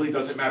coin, it really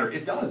doesn't matter.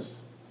 It does.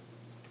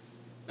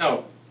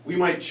 Now, we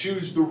might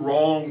choose the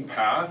wrong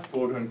path,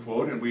 quote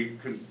unquote, and we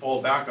can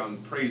fall back on,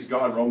 praise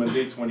God, Romans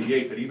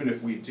 8:28, that even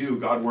if we do,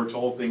 God works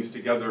all things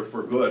together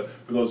for good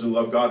for those who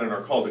love God and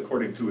are called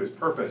according to his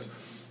purpose.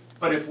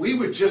 But if we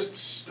would just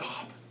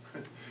stop,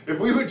 if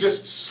we would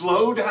just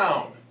slow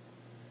down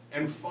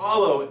and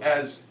follow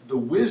as the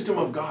wisdom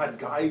of God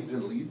guides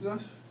and leads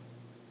us,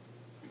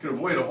 we could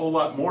avoid a whole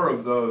lot more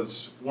of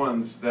those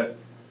ones that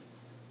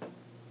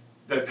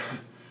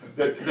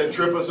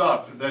trip us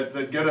up,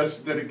 that get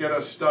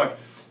us stuck.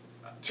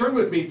 Turn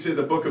with me to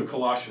the book of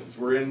Colossians.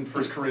 We're in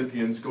 1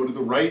 Corinthians. Go to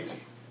the right.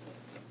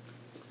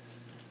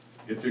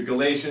 Get to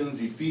Galatians,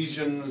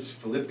 Ephesians,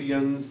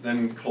 Philippians,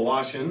 then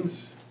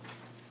Colossians.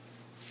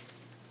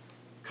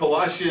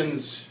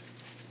 Colossians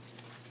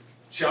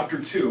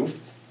chapter 2.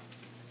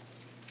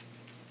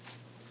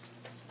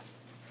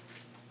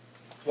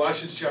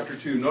 Colossians chapter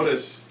 2.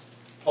 Notice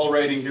Paul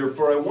writing here,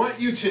 "For I want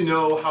you to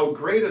know how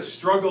great a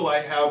struggle I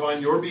have on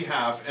your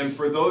behalf, and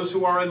for those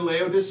who are in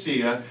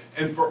Laodicea,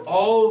 and for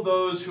all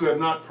those who have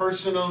not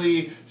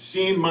personally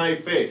seen my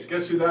face."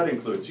 Guess who that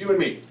includes? You and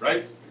me,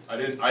 right?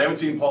 I haven't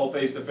seen Paul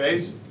face to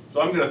face, so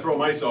I'm going to throw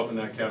myself in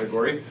that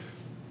category.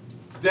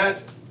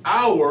 "That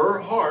our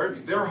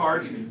hearts, their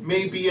hearts,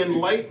 may be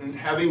enlightened,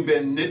 having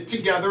been knit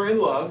together in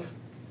love,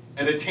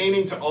 and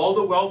attaining to all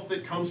the wealth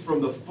that comes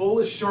from the full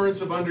assurance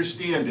of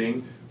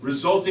understanding,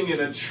 resulting in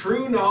a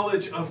true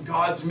knowledge of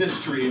God's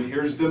mystery." And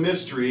here's the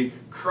mystery: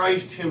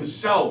 Christ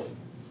himself,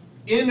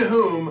 in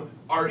whom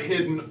are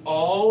hidden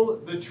all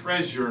the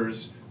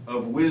treasures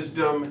of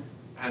wisdom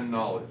and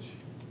knowledge.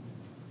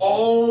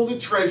 All the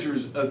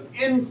treasures of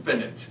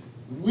infinite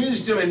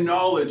wisdom and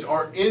knowledge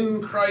are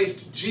in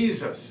Christ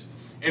Jesus.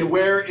 And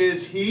where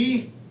is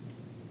he?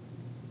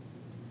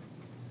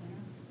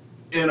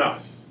 In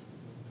us.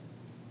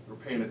 We're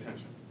paying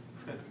attention.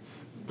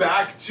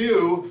 Back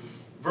to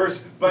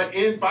verse, "But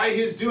by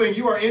his doing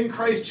you are in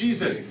Christ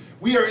Jesus."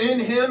 We are in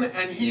him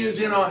and he is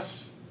in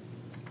us.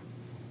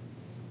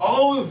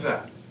 All of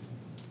that.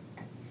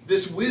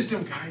 This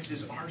wisdom, guys,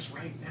 is ours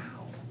right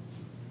now.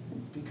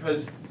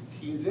 Because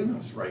he is in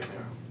us right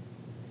now.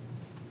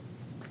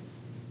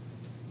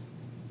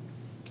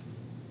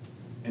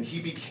 And he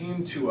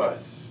became to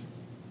us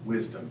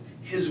wisdom.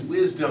 His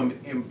wisdom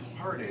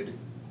imparted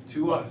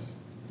to us.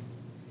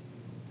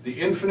 The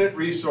infinite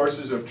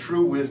resources of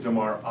true wisdom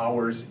are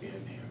ours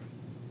in him.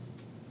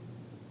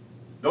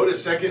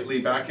 Notice,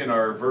 secondly, back in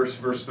our verse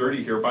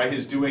 30 here, "By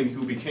his doing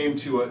who became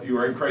to us," you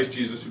are in Christ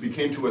Jesus, "who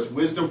became to us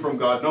wisdom from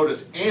God."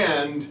 Notice,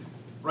 "and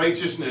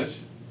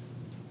righteousness."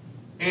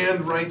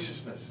 And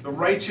righteousness. The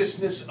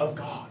righteousness of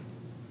God.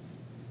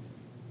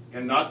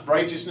 And not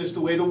righteousness the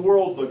way the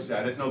world looks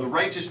at it. No, the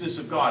righteousness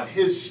of God,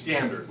 his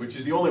standard, which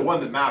is the only one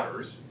that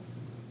matters.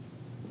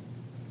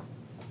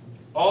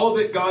 All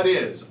that God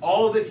is,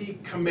 all that he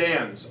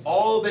commands,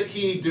 all that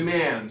he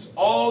demands,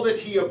 all that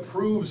he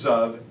approves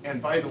of,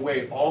 and by the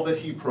way, all that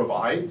he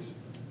provides,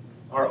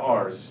 are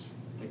ours,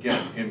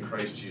 again, in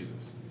Christ Jesus.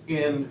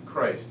 In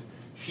Christ.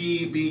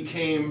 He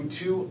became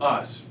to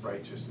us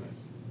righteousness.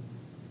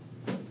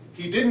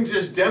 He didn't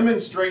just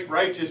demonstrate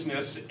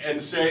righteousness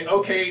and say,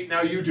 "Okay,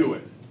 now you do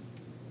it."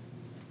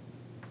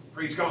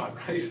 Praise God,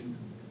 right?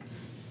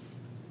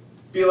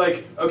 Be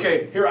like,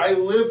 "Okay, here I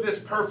live this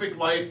perfect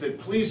life that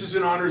pleases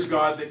and honors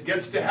God, that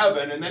gets to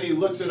heaven," and then he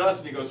looks at us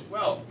and he goes,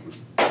 "Well,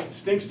 it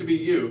stinks to be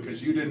you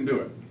because you didn't do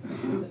it."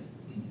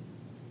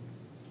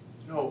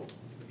 No,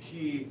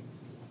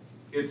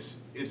 it's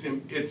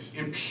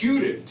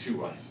imputed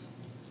to us.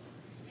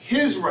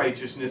 His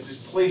righteousness is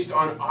placed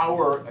on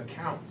our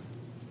account.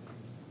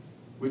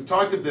 We've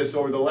talked of this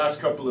over the last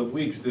couple of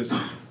weeks, this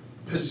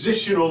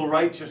positional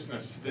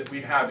righteousness that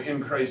we have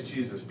in Christ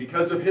Jesus.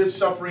 Because of his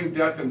suffering,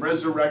 death, and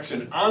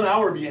resurrection on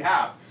our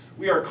behalf,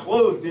 we are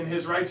clothed in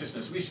his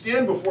righteousness. We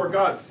stand before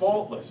God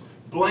faultless,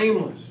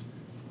 blameless,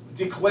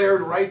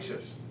 declared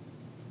righteous.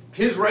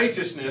 His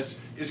righteousness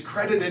is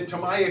credited to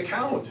my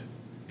account.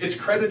 It's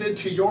credited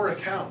to your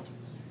account.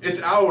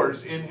 It's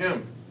ours in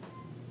him.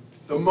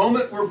 The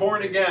moment we're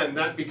born again,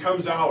 that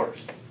becomes ours.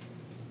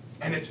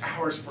 And it's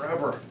ours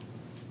forever.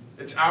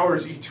 It's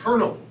ours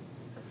eternally.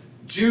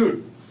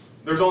 Jude.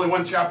 There's only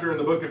one chapter in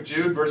the book of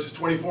Jude, verses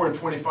 24 and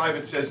 25.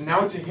 It says,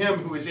 "Now to him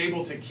who is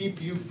able to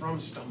keep you from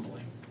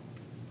stumbling."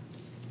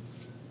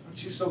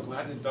 Aren't you so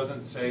glad it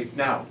doesn't say,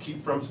 "Now,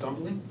 keep from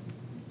stumbling"?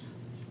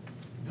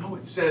 No,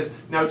 it says,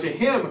 "Now to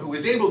him who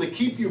is able to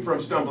keep you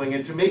from stumbling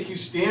and to make you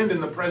stand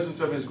in the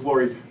presence of his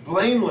glory,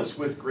 blameless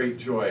with great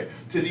joy.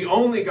 To the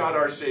only God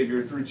our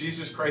Savior, through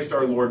Jesus Christ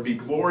our Lord, be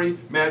glory,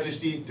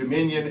 majesty,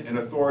 dominion, and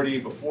authority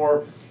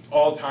before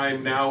all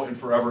time, now and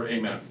forever.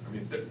 Amen." I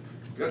mean,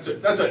 that's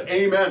an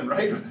amen,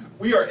 right?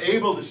 We are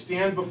able to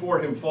stand before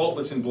him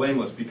faultless and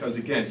blameless because,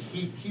 again,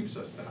 he keeps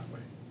us that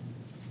way.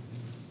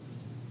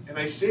 And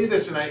I say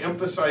this and I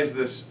emphasize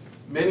this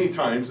many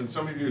times, and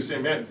some of you say,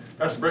 "Man,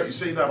 Pastor Brett, you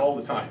say that all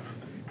the time."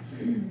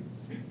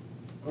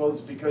 Well,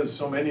 it's because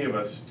so many of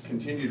us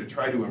continue to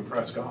try to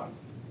impress God.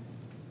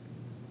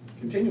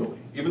 Continually.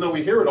 Even though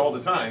we hear it all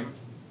the time,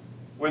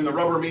 when the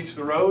rubber meets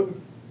the road,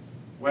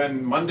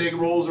 when Monday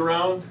rolls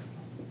around,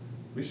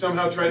 we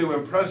somehow try to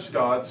impress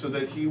God so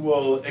that he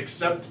will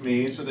accept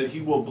me, so that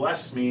he will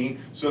bless me,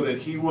 so that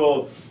he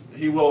will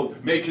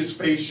make his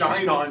face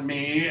shine on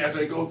me as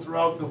I go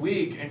throughout the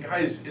week. And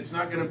guys, it's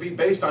not going to be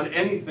based on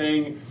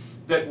anything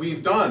that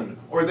we've done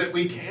or that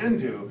we can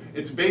do.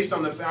 It's based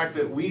on the fact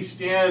that we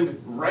stand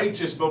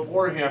righteous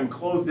before him,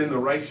 clothed in the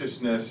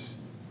righteousness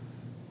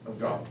of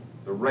God,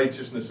 the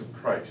righteousness of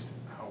Christ,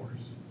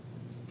 ours.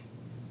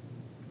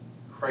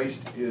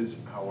 Christ is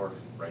our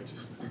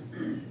righteousness.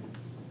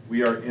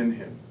 We are in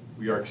him.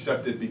 We are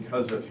accepted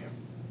because of him.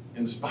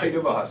 In spite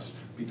of us,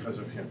 because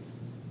of him.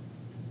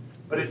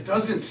 But it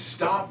doesn't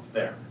stop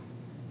there.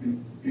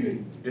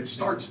 It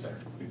starts there.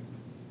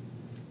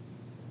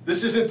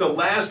 This isn't the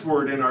last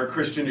word in our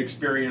Christian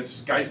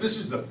experience. Guys, this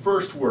is the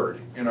first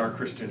word in our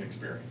Christian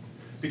experience.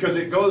 Because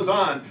it goes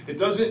on, it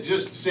doesn't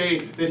just say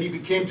that he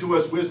became to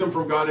us wisdom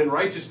from God and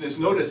righteousness.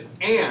 Notice,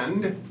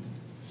 and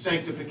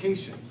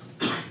sanctification.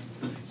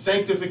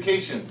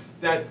 Sanctification.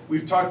 That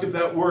we've talked about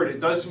that word.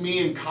 It does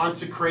mean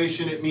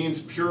consecration. It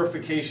means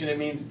purification. It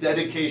means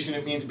dedication.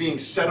 It means being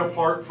set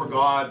apart for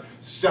God,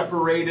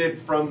 separated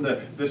from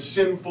the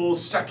sinful,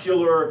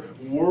 secular,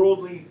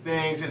 worldly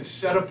things, and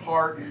set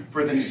apart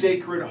for the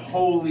sacred,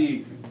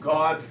 holy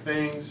God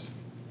things.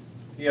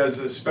 He has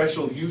a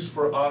special use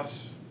for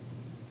us.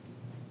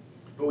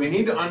 But we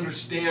need to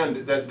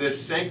understand that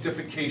this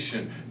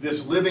sanctification,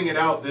 this living it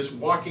out, this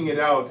walking it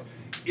out,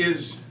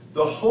 is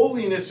the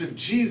holiness of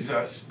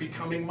Jesus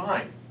becoming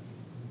mine,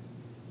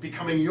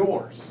 becoming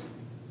yours.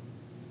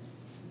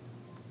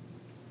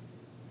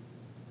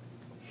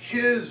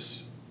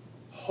 His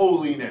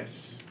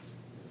holiness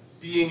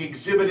being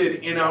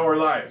exhibited in our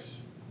lives.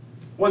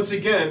 Once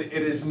again,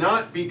 it is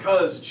not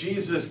because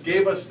Jesus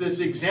gave us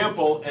this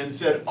example and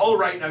said, all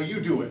right, now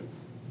you do it.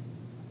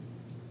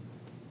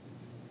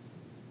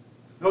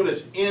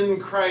 Notice, in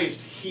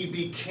Christ, he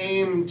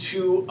became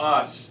to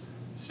us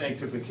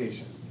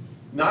sanctification.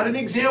 Not an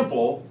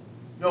example,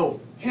 no,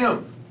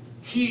 him.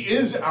 He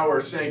is our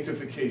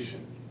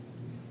sanctification.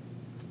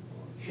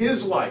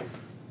 His life,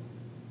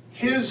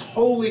 his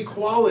holy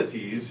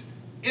qualities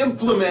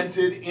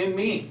implemented in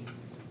me.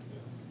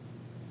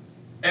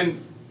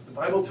 And the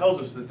Bible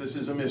tells us that this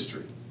is a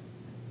mystery.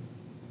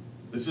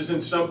 This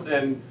isn't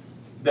something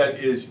that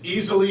is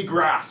easily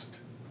grasped.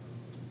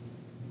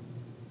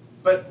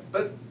 But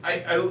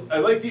I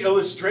like the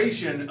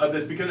illustration of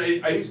this because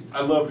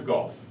I loved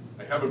golf.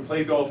 I haven't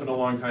played golf in a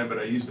long time, but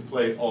I used to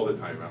play all the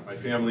time. My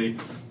family,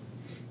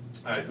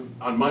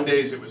 on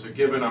Mondays, it was a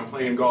given. I'm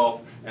playing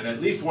golf, and at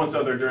least once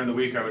other during the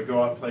week, I would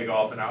go out and play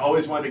golf, and I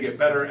always wanted to get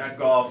better at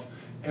golf.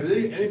 Has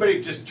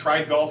anybody just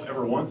tried golf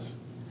ever once?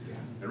 Yeah.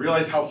 And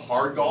realize how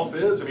hard golf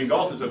is? I mean,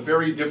 golf is a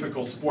very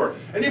difficult sport.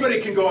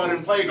 Anybody can go out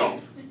and play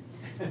golf,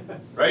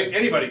 right?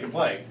 Anybody can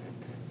play,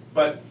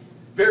 but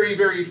very,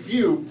 very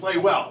few play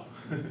well.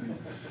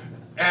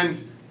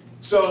 And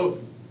so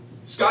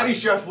Scottie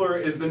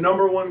Scheffler is the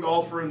 #1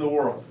 golfer in the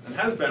world, and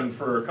has been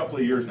for a couple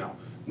of years now.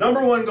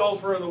 #1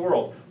 golfer in the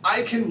world.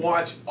 I can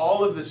watch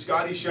all of the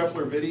Scottie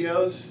Scheffler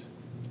videos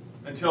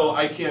until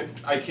I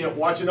can't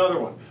watch another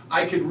one.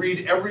 I can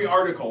read every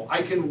article.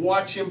 I can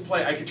watch him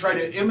play. I can try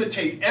to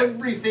imitate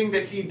everything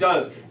that he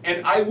does,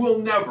 and I will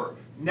never,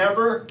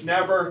 never,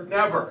 never,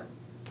 never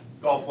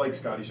golf like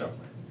Scottie Scheffler.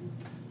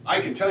 I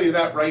can tell you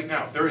that right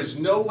now. There is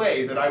no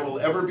way that I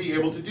will ever be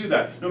able to do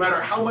that. No matter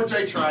how much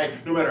I try,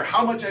 no matter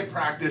how much I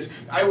practice,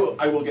 I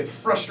will get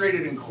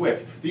frustrated and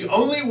quit. The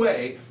only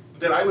way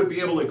that I would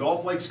be able to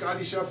golf like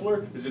Scottie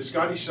Scheffler is if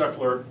Scottie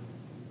Scheffler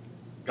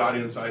got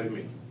inside of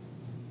me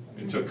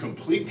and took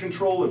complete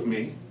control of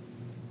me.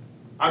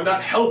 I'm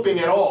not helping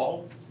at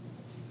all,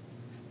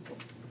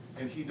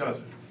 and he does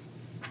it.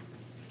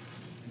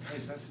 And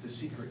guys, that's the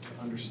secret to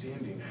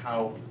understanding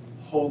how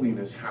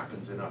holiness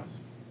happens in us.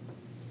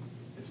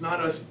 It's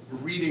not us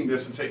reading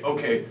this and say,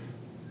 okay,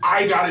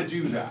 I got to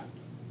do that.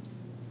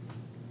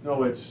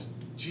 No, it's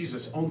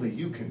Jesus, only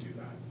you can do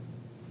that.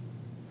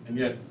 And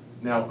yet,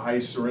 now I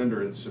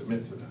surrender and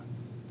submit to that.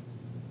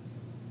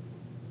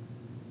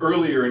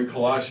 Earlier in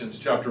Colossians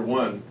chapter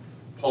 1,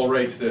 Paul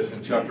writes this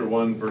in chapter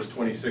 1, verse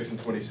 26 and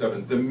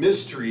 27. The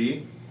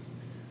mystery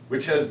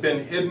which has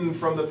been hidden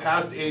from the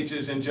past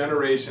ages and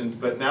generations,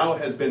 but now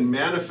has been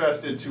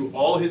manifested to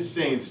all his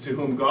saints, to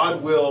whom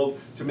God willed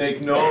to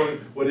make known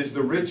what is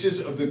the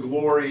riches of the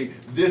glory,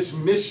 this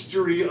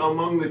mystery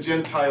among the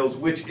Gentiles,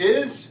 which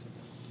is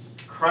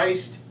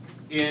Christ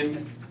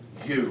in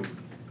you,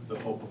 the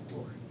hope of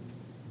glory.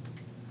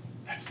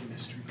 That's the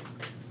mystery.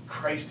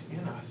 Christ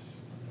in us.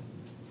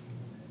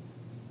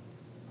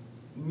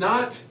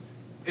 Not,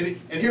 and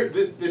here,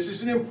 this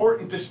is an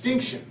important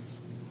distinction.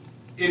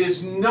 It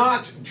is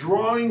not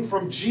drawing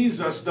from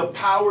Jesus the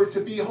power to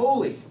be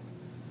holy.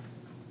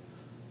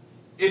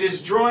 It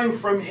is drawing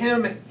from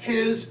him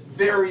his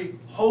very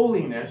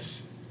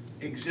holiness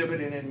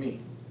exhibited in me.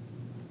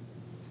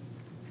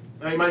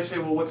 Now you might say,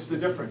 well, what's the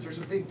difference? There's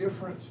a big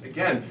difference.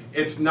 Again,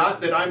 it's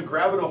not that I'm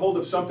grabbing a hold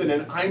of something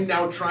and I'm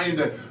now trying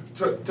to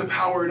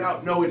power it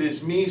out. No, it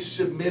is me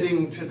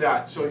submitting to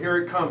that. So here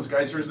it comes,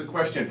 guys. Here's the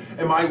question.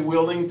 Am I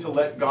willing to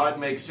let God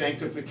make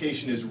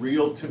sanctification as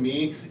real to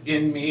me,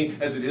 in me,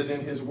 as it is in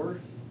his word?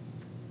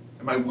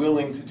 Am I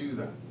willing to do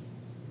that?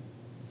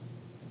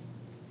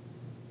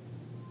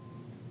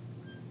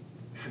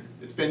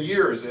 It's been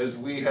years as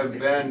we have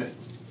been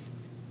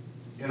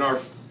in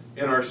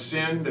our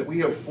sin that we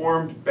have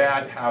formed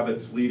bad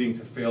habits leading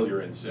to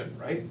failure in sin,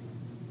 right?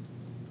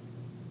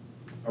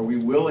 Are we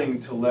willing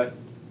to let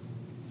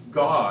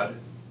God,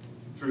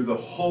 through the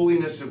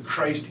holiness of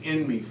Christ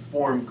in me,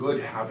 form good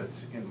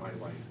habits in my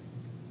life?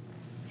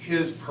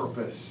 His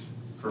purpose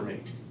for me.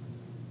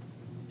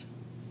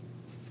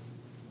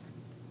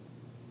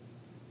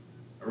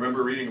 I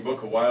remember reading a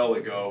book a while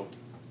ago,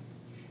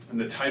 and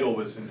the title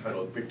was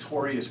entitled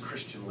Victorious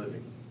Christian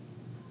Living.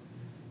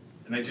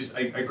 And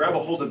I grab a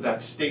hold of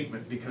that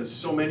statement because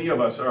so many of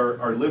us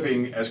are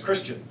living as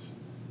Christians.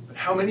 But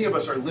how many of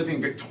us are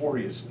living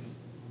victoriously?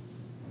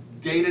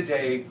 Day to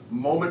day,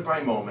 moment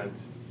by moment.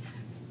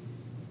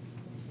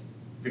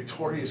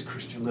 Victorious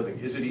Christian living.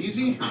 Is it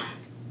easy?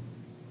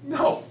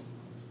 No.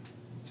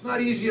 It's not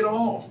easy at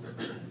all.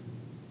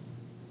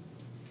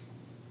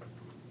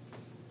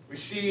 We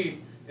see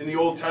in the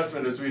Old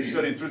Testament, as we've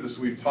studied through this,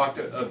 we've talked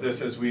of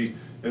this as we've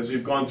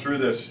gone through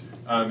this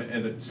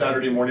in the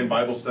Saturday morning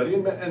Bible study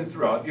and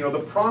throughout. You know, the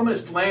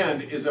promised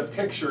land is a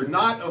picture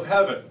not of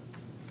heaven.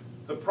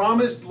 The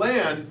promised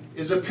land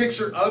is a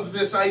picture of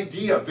this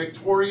idea,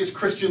 victorious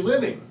Christian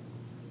living.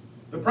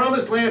 The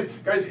promised land,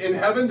 guys, in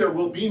heaven there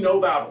will be no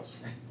battles.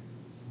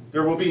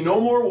 There will be no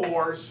more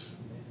wars.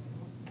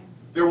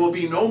 There will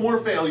be no more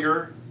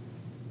failure.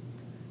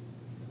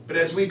 But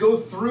as we go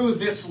through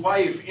this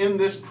life in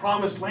this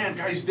promised land,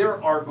 guys,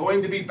 there are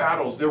going to be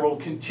battles. There will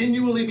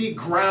continually be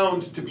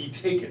ground to be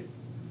taken.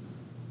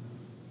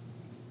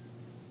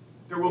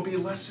 There will be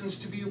lessons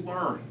to be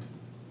learned,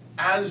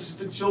 as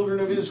the children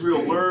of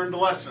Israel learned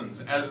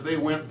lessons as they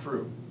went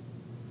through.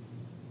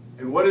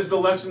 And what is the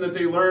lesson that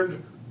they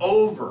learned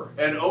over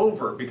and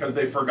over, because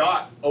they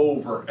forgot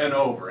over and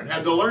over and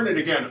had to learn it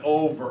again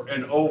over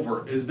and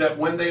over, is that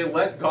when they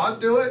let God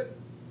do it,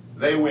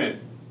 they win.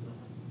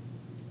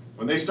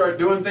 When they start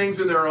doing things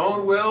in their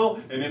own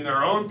will and in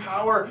their own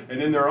power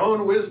and in their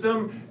own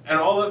wisdom and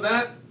all of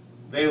that,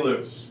 they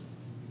lose.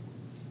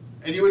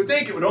 And you would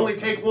think it would only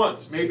take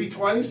once, maybe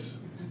twice,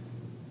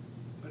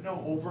 but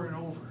no, over and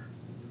over.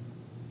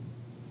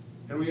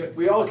 And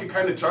we all can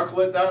kind of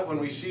chuckle at that when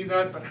we see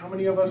that, but how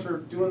many of us are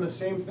doing the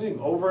same thing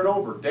over and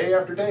over, day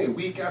after day,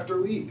 week after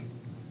week?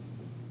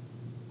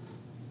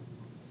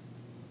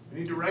 We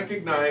need to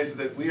recognize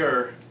that we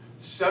are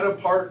set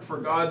apart for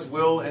God's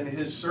will and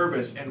His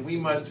service, and we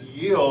must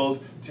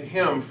yield to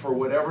Him for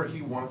whatever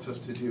He wants us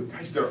to do.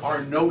 Guys, there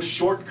are no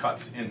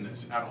shortcuts in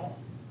this at all.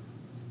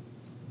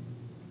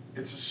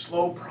 It's a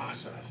slow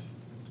process.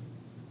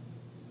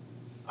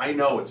 I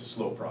know it's a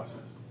slow process.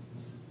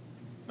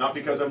 Not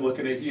because I'm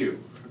looking at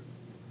you,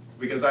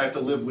 because I have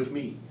to live with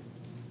me.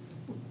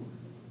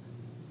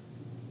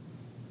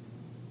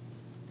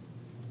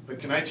 But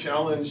can I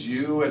challenge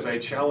you as I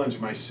challenge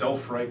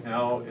myself right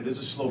now? It is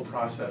a slow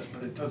process,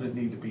 but it doesn't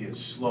need to be as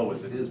slow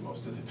as it is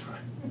most of the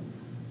time.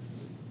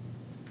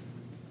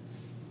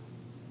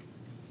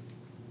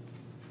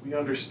 If we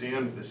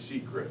understand the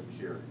secret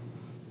here,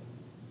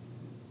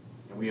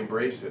 and we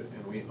embrace it,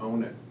 and we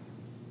own it,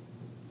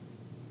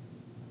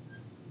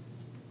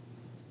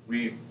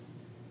 we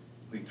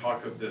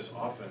talk of this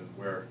often,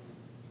 where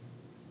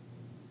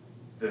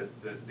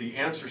the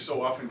answer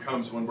so often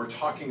comes when we're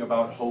talking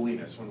about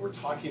holiness, when we're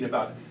talking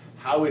about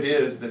how it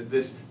is that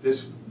this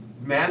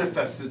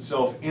manifests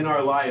itself in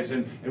our lives,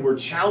 and we're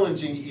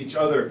challenging each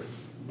other.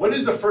 What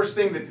is the first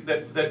thing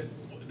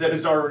that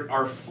is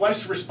our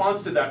flesh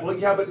response to that? Well,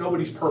 yeah, but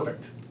nobody's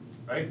perfect,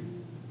 right?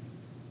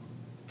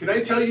 Can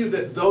I tell you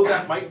that though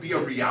that might be a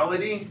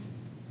reality,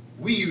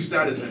 we use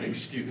that as an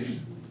excuse.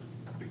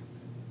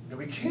 And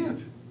we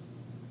can't.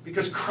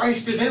 Because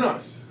Christ is in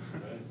us,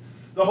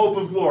 the hope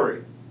of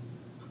glory.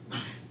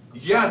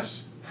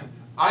 Yes,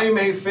 I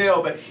may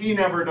fail, but He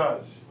never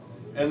does.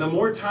 And the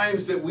more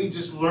times that we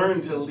just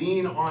learn to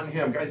lean on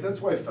Him, guys, that's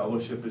why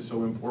fellowship is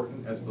so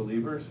important as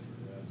believers.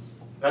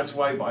 That's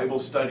why Bible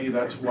study,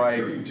 that's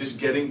why just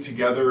getting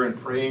together and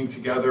praying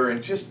together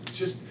and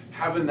just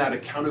having that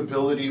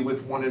accountability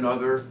with one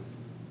another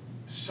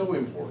is so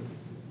important.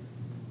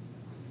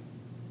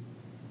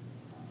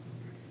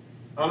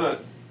 On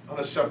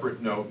a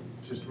separate note,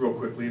 just real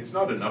quickly, it's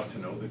not enough to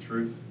know the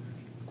truth.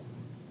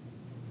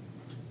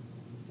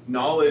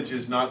 Knowledge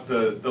is not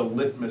the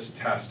litmus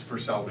test for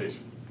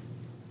salvation.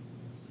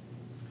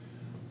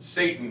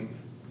 Satan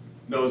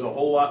knows a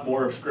whole lot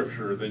more of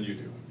Scripture than you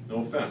do.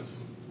 No offense,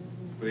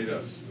 but he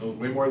does. He knows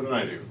way more than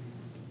I do.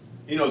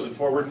 He knows it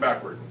forward and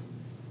backward.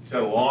 He's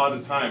had a lot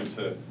of time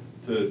to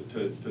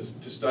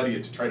study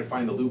it, to try to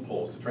find the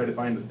loopholes, to try to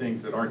find the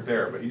things that aren't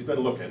there, but he's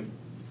been looking.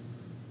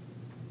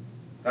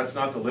 That's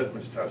not the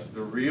litmus test.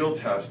 The real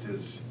test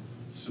is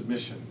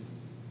submission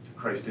to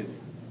Christ in you.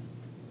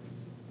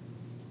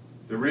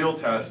 The real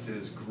test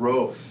is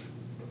growth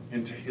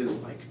into His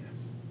likeness.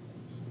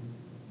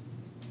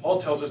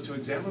 Paul tells us to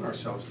examine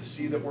ourselves to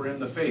see that we're in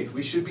the faith.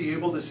 We should be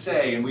able to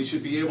say, and we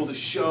should be able to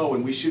show,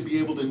 and we should be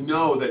able to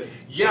know that,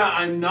 yeah,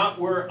 I'm not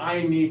where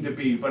I need to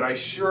be, but I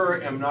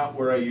sure am not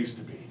where I used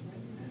to be.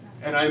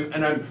 And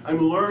I'm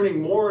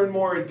learning more and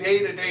more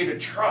day to day to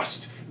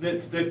trust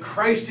that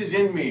Christ is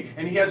in me,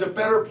 and He has a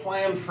better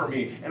plan for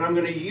me, and I'm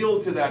going to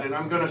yield to that, and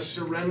I'm going to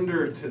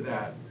surrender to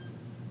that.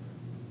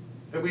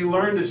 That we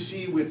learn to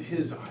see with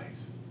His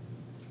eyes,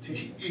 to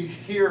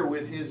hear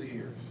with His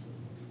ears,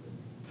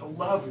 to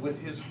love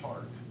with His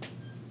heart,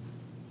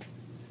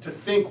 to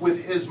think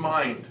with His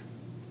mind.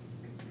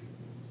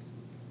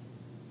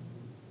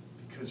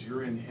 Because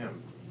you're in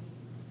Him,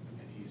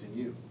 and He's in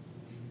you.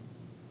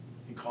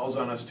 He calls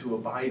on us to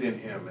abide in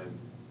him and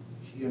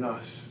he in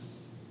us.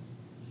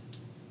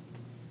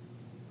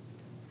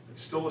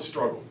 It's still a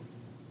struggle.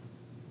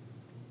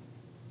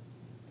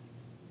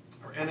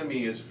 Our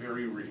enemy is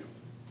very real.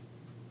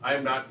 I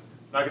am not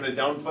going to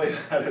downplay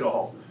that at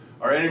all.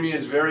 Our enemy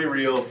is very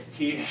real.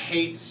 He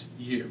hates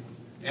you,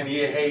 and he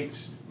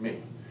hates me.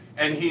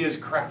 And he is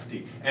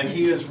crafty, and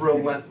he is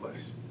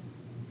relentless.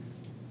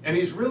 And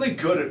he's really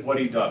good at what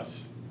he does.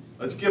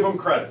 Let's give him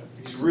credit.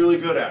 He's really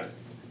good at it.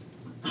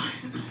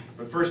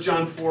 But 1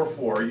 John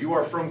 4:4, you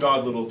are from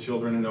God, little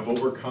children, and have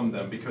overcome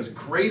them, because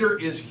greater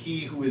is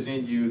he who is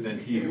in you than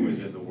he who is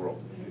in the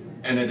world.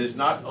 And it is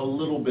not a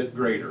little bit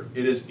greater.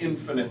 It is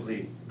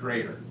infinitely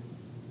greater.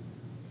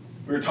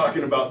 We were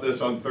talking about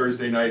this on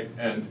Thursday night,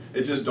 and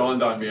it just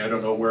dawned on me. I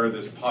don't know where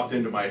this popped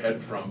into my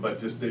head from, but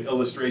just the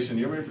illustration.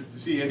 You ever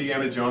see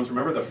Indiana Jones?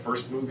 Remember the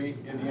first movie,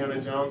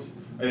 Indiana Jones?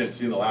 I didn't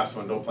see the last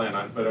one. Don't plan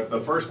on it. But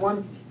the first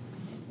one,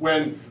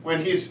 when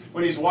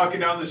he's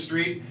walking down the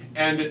street,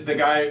 and the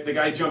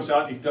guy jumps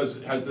out and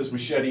has this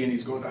machete, and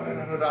he's going da da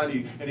da da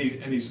da, and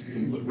he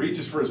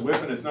reaches for his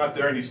whip, and it's not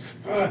there, and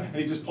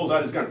he just pulls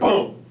out his gun,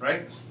 boom,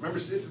 right? Remember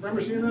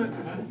seeing that?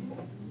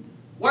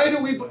 Why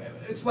do we?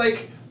 It's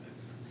like,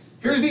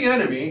 here's the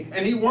enemy,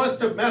 and he wants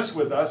to mess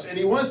with us, and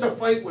he wants to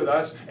fight with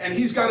us, and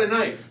he's got a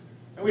knife.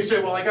 And we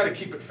say, well, I got to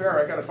keep it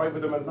fair. I got to fight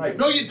with him with a knife.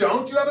 No, you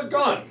don't. You have a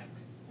gun.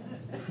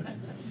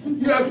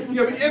 You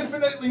have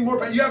infinitely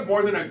more. You have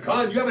more than a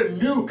gun. You have a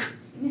nuke.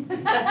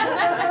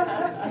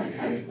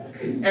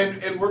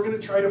 and we're going to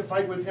try to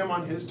fight with him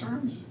on his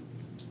terms.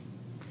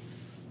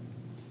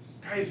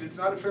 Guys, it's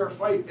not a fair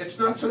fight. It's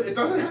not. So it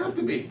doesn't have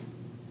to be.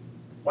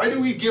 Why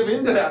do we give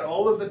in to that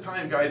all of the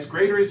time, guys?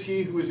 Greater is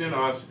he who is in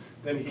us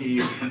than he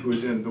who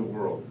is in the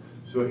world.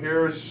 So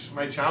here's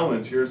my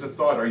challenge. Here's the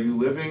thought. Are you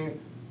living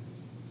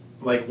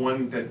like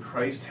one that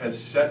Christ has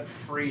set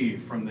free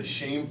from the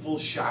shameful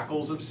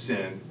shackles of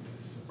sin,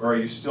 or are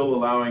you still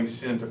allowing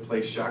sin to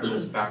place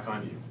shackles back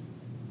on you?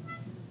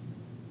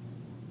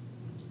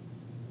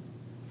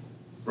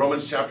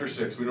 Romans chapter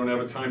 6. We don't have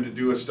a time to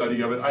do a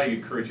study of it. I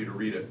encourage you to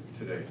read it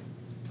today,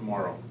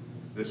 tomorrow,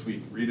 this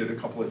week. Read it a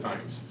couple of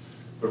times.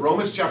 But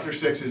Romans chapter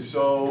 6 is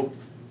so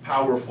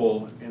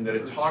powerful in that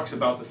it talks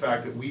about the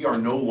fact that we are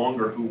no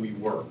longer who we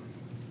were.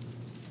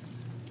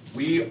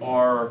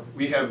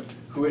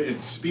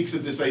 It speaks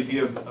of this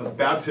idea of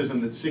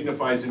baptism that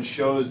signifies and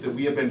shows that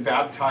we have been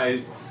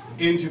baptized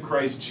into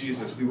Christ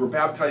Jesus. We were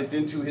baptized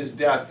into his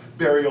death,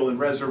 burial, and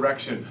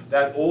resurrection.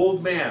 That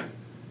old man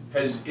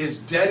is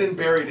dead and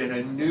buried, and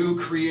a new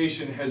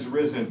creation has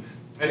risen.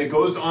 And it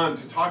goes on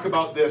to talk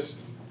about this.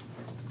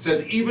 It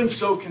says, even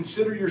so,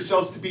 consider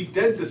yourselves to be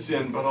dead to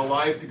sin, but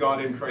alive to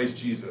God in Christ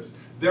Jesus.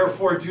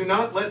 Therefore, do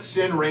not let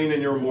sin reign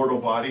in your mortal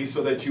body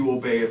so that you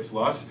obey its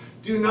lusts.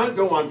 Do not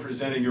go on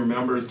presenting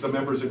the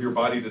members of your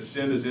body to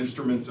sin as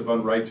instruments of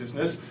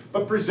unrighteousness,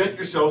 but present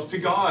yourselves to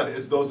God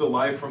as those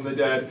alive from the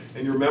dead,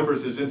 and your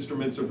members as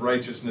instruments of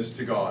righteousness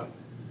to God.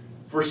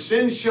 For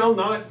sin shall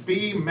not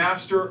be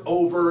master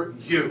over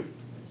you.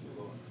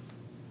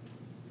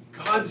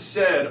 God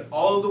said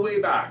all the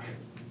way back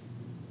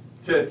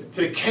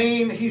to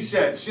Cain, he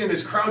said, sin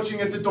is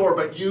crouching at the door,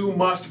 but you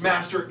must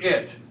master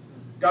it.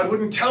 God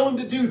wouldn't tell him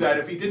to do that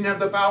if he didn't have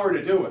the power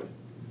to do it.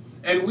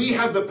 And we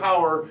have the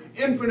power,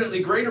 infinitely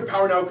greater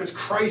power now, because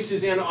Christ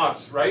is in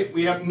us, right?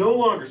 We have no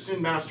longer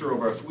sin master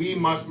over us. We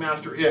must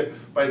master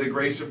it by the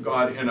grace of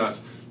God in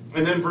us.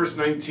 And then verse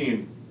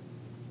 19,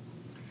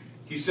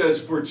 he says,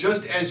 for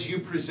just as you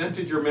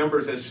presented your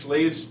members as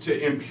slaves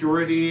to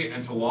impurity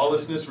and to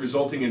lawlessness,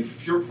 resulting in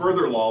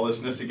further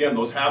lawlessness, again,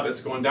 those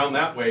habits going down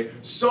that way,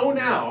 so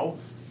now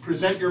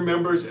present your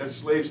members as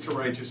slaves to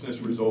righteousness,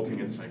 resulting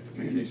in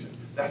sanctification.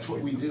 That's what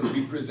we do.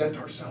 We present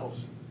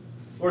ourselves.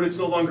 Lord, it's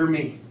no longer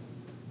me.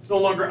 It's no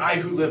longer I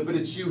who live, but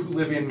it's you who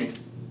live in me.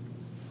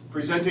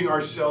 Presenting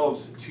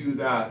ourselves to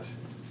that.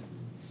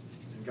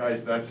 And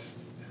guys, that's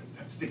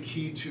the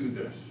key to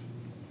this.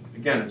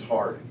 Again, it's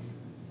hard.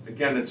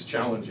 Again, it's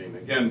challenging.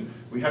 Again,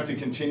 we have to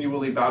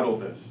continually battle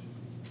this.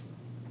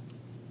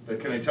 But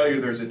can I tell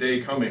you, there's a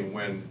day coming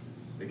when,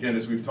 again,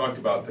 as we've talked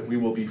about, that we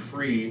will be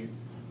free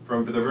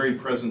from the very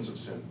presence of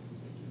sin.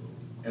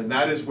 And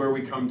that is where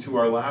we come to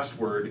our last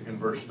word in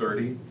verse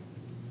 30.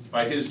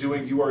 By his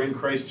doing, you are in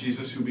Christ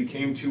Jesus, who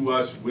became to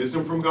us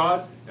wisdom from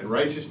God, and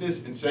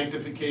righteousness, and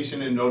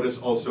sanctification, and notice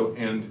also,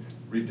 and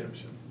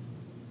redemption.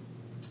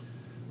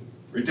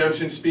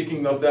 Redemption,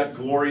 speaking of that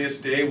glorious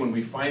day when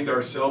we find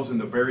ourselves in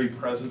the very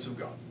presence of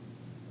God.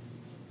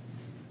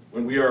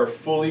 When we are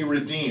fully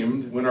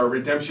redeemed, when our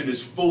redemption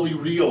is fully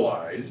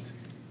realized.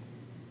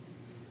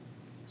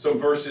 Some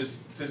verses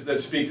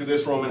that speak to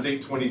this, Romans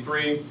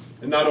 8:23,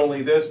 and not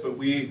only this,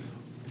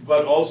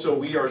 but also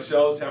we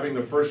ourselves, having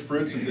the first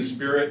fruits of the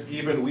Spirit,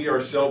 even we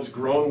ourselves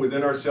groan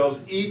within ourselves,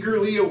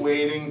 eagerly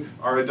awaiting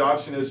our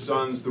adoption as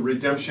sons, the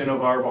redemption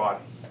of our body.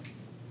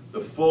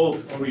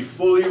 When we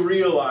fully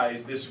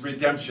realize this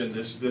redemption,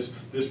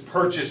 this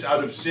purchase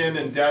out of sin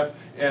and death,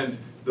 and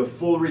the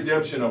full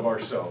redemption of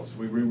ourselves.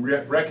 We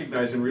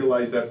recognize and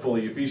realize that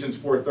fully. Ephesians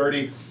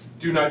 4:30,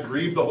 Do not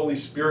grieve the Holy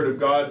Spirit of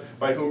God,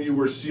 by whom you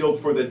were sealed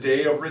for the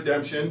day of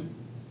redemption.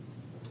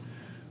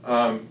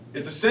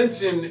 It's a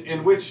sense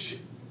in which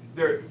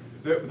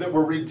that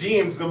we're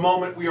redeemed the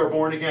moment we are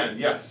born again.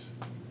 Yes,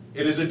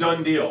 it is a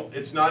done deal.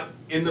 It's not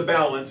in the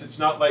balance. It's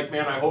not like,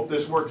 man, I hope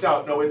this works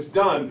out. No, it's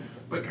done.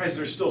 But guys,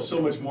 there's still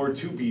so much more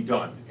to be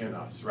done in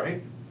us,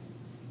 right?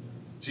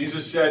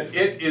 Jesus said,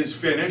 it is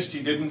finished.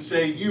 He didn't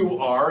say you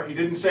are. He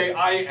didn't say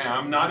I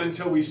am. Not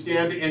until we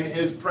stand in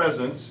his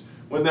presence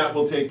when that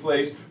will take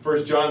place.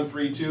 1 John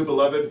 3:2,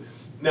 beloved,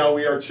 now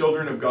we are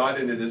children of God,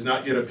 and it has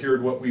not yet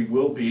appeared what we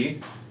will be.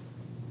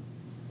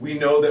 We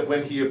know that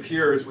when he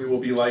appears, we will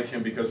be like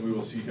him because we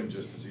will see him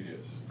just as he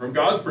is. From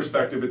God's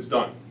perspective, it's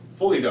done,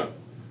 fully done.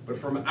 But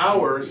from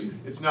ours,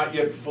 it's not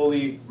yet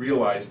fully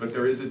realized, but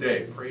there is a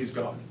day, praise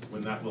God,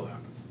 when that will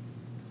happen.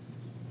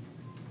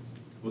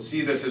 We'll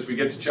see this as we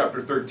get to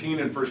chapter 13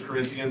 in 1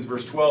 Corinthians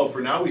verse 12. For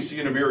now we see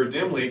in a mirror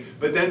dimly,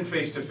 but then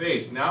face to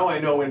face. Now I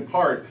know in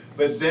part,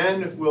 but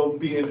then will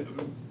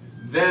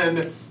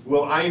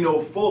I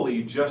know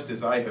fully, just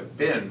as I have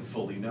been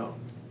fully known.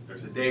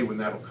 There's a day when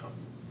that'll come.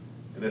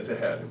 And it's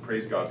ahead, and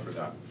praise God for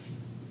that.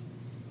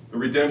 The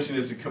redemption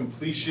is a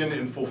completion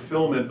and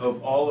fulfillment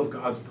of all of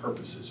God's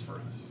purposes for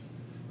us.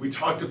 We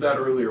talked of that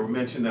earlier. We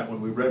mentioned that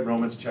when we read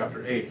Romans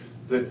chapter 8.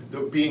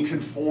 The being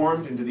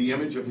conformed into the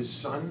image of his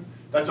Son,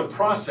 that's a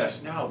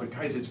process now, but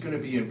guys, it's going to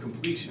be in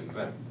completion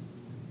then.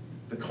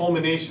 The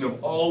culmination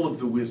of all of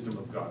the wisdom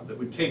of God that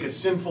would take a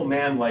sinful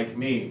man like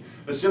me,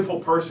 a sinful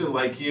person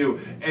like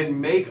you,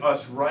 and make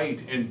us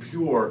right and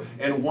pure,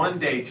 and one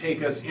day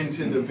take us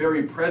into the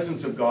very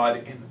presence of God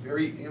in the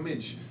very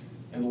image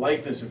and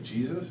likeness of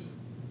Jesus.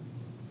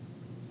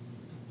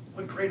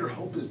 What greater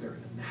hope is there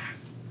than that?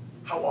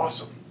 How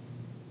awesome.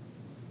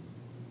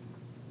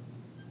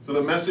 So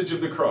the message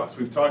of the cross,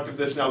 we've talked of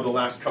this now the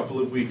last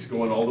couple of weeks,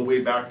 going all the way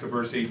back to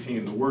verse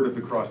 18, the word of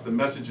the cross, the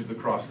message of the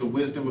cross, the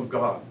wisdom of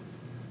God.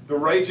 The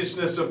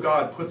righteousness of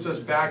God puts us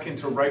back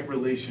into right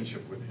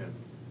relationship with him,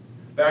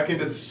 back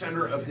into the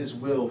center of his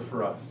will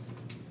for us.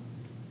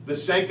 The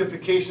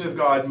sanctification of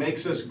God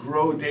makes us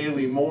grow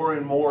daily more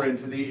and more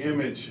into the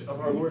image of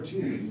our Lord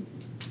Jesus.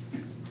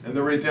 And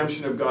the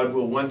redemption of God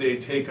will one day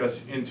take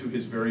us into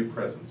his very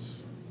presence.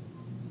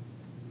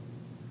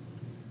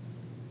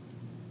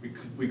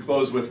 We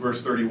close with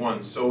verse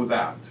 31, so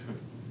that,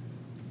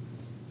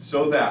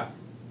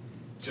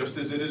 just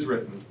as it is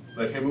written,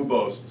 let him who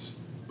boasts,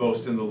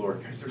 boast in the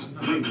Lord. Guys, there's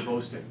nothing to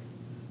boast in.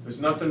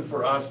 There's nothing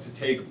for us to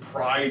take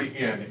pride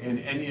in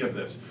any of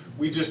this.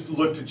 We just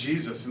look to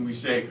Jesus and we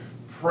say,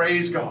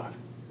 praise God.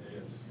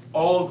 Yes.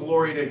 All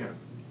glory to him.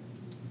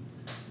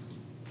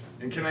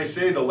 And can I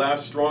say the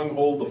last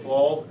stronghold to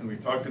fall, and we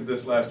talked about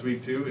this last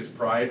week too, is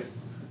pride.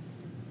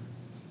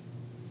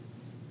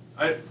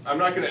 I'm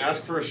not going to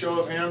ask for a show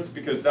of hands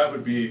because that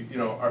would be,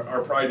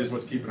 our pride is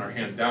what's keeping our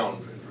hand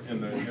down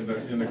in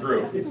the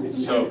group.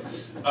 So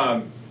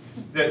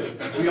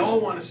that we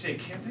all want to say,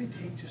 can't I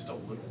take just a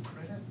little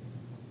credit?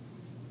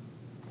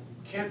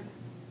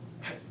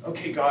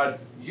 Okay,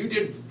 God, you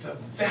did the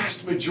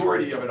vast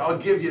majority of it. I'll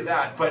give you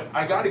that, but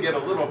I got to get a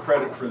little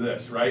credit for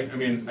this, right? I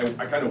mean,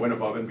 I kind of went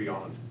above and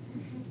beyond.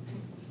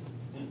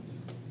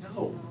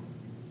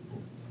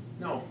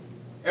 No.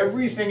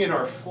 Everything in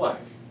our flesh,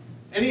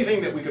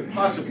 anything that we could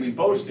possibly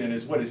boast in,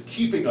 is what is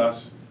keeping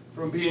us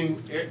from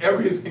being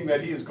everything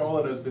that he is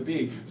calling us to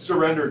be,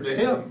 surrendered to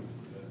him.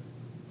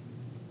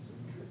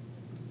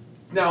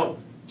 Now,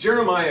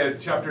 Jeremiah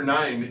chapter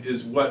 9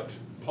 is what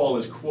Paul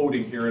is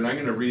quoting here, and I'm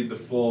going to read the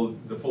full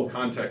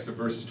context of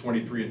verses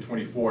 23 and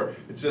 24.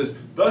 It says,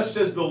 thus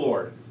says the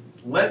Lord,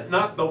 let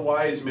not the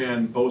wise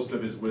man boast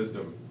of his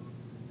wisdom,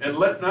 and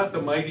let not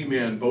the mighty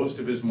man boast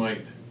of his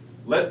might.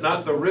 Let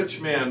not the rich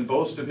man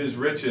boast of his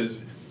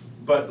riches,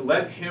 but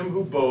let him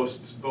who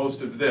boasts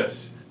boast of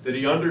this, that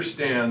he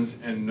understands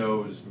and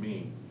knows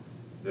me,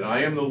 that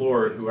I am the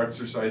Lord who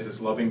exercises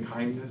loving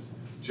kindness,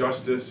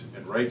 justice,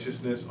 and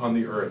righteousness on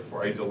the earth,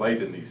 for I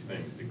delight in these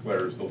things,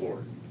 declares the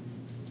Lord.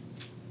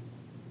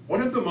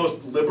 One of the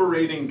most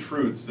liberating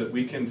truths that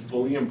we can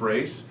fully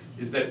embrace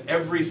is that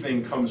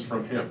everything comes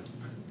from him.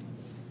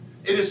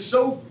 It is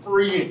so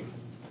freeing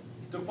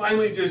to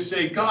finally just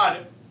say,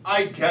 God,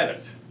 I get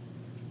it.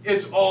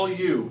 It's all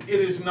you. It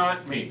is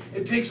not me.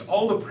 It takes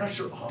all the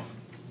pressure off.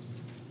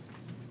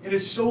 It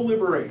is so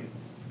liberating.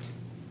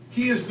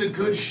 He is the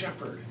good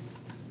shepherd.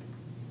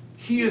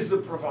 He is the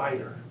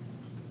provider.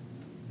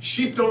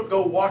 Sheep don't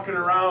go walking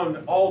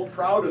around all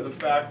proud of the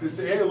fact that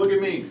say, hey, look at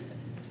me.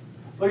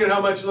 Look at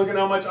how much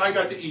I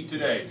got to eat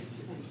today.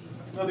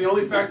 No,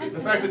 the fact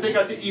that they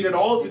got to eat at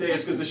all today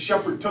is because the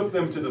shepherd took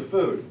them to the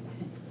food.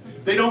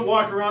 They don't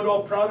walk around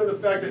all proud of the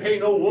fact that, hey,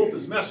 no wolf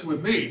is messing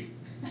with me.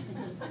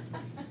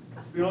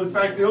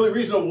 The only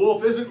reason a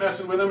wolf isn't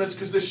messing with them is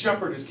because the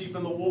shepherd is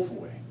keeping the wolf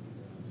away.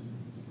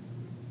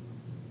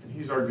 And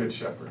he's our good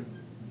shepherd.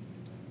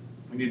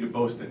 We need to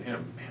boast in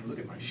him. Man, look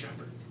at my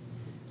shepherd.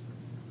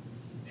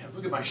 Man,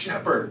 look at my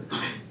shepherd.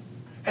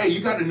 Hey, you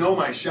got to know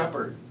my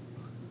shepherd.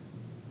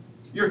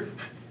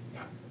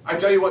 I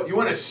tell you what, you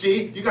want to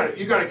see? You got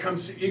to come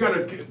see, you got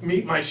to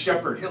meet my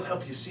shepherd. He'll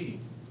help you see.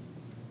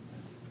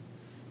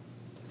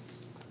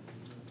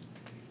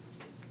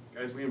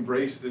 Guys, we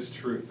embrace this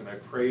truth, and I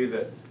pray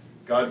that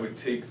God would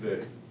take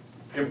the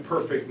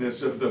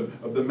imperfectness of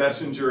the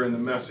messenger and the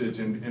message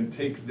and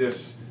take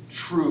this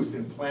truth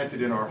and plant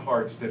it in our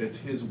hearts, that it's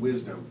his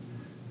wisdom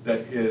that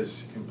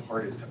is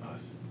imparted to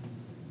us,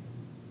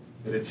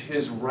 that it's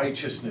his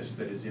righteousness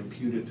that is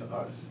imputed to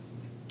us,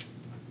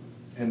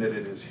 and that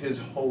it is his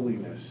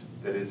holiness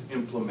that is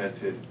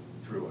implemented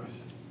through us.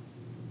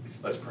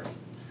 Let's pray.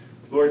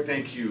 Lord,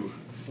 thank you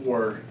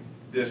for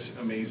this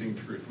amazing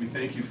truth. We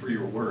thank you for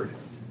your word.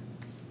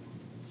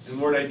 And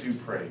Lord, I do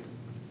pray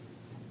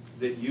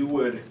that you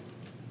would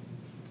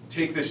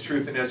take this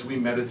truth, and as we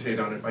meditate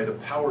on it by the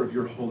power of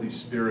your Holy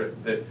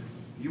Spirit, that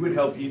you would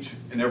help each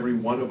and every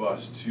one of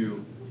us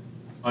to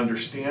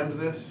understand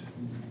this,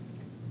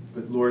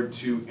 but Lord,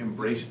 to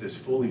embrace this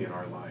fully in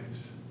our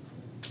lives.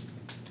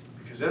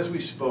 Because as we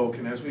spoke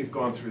and as we've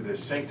gone through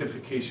this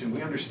sanctification,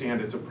 we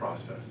understand it's a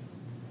process.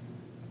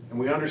 And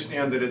we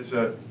understand that it's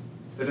a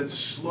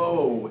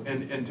slow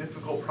and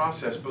difficult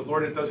process, but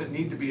Lord, it doesn't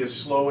need to be as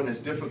slow and as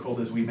difficult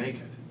as we make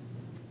it.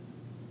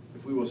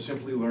 If we will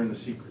simply learn the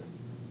secret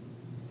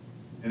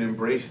and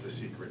embrace the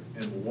secret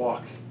and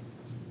walk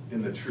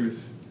in the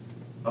truth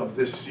of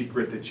this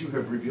secret that you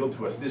have revealed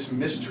to us, this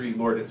mystery,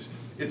 Lord,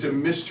 it's a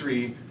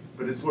mystery,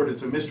 but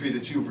it's a mystery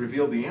that you've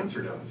revealed the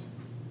answer to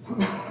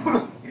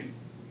us.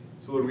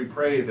 So Lord, we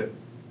pray that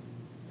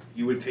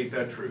you would take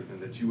that truth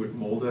and that you would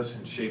mold us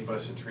and shape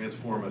us and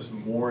transform us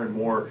more and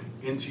more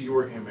into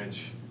your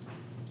image,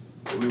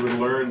 that we would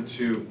learn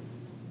to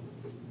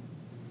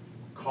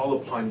call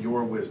upon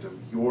your wisdom,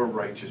 your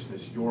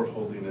righteousness, your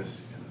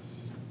holiness in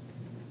us.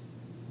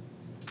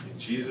 In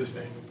Jesus'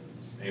 name,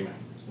 amen.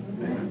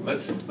 Amen.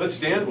 Let's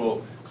stand.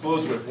 We'll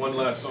close with one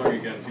last song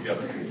again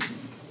together.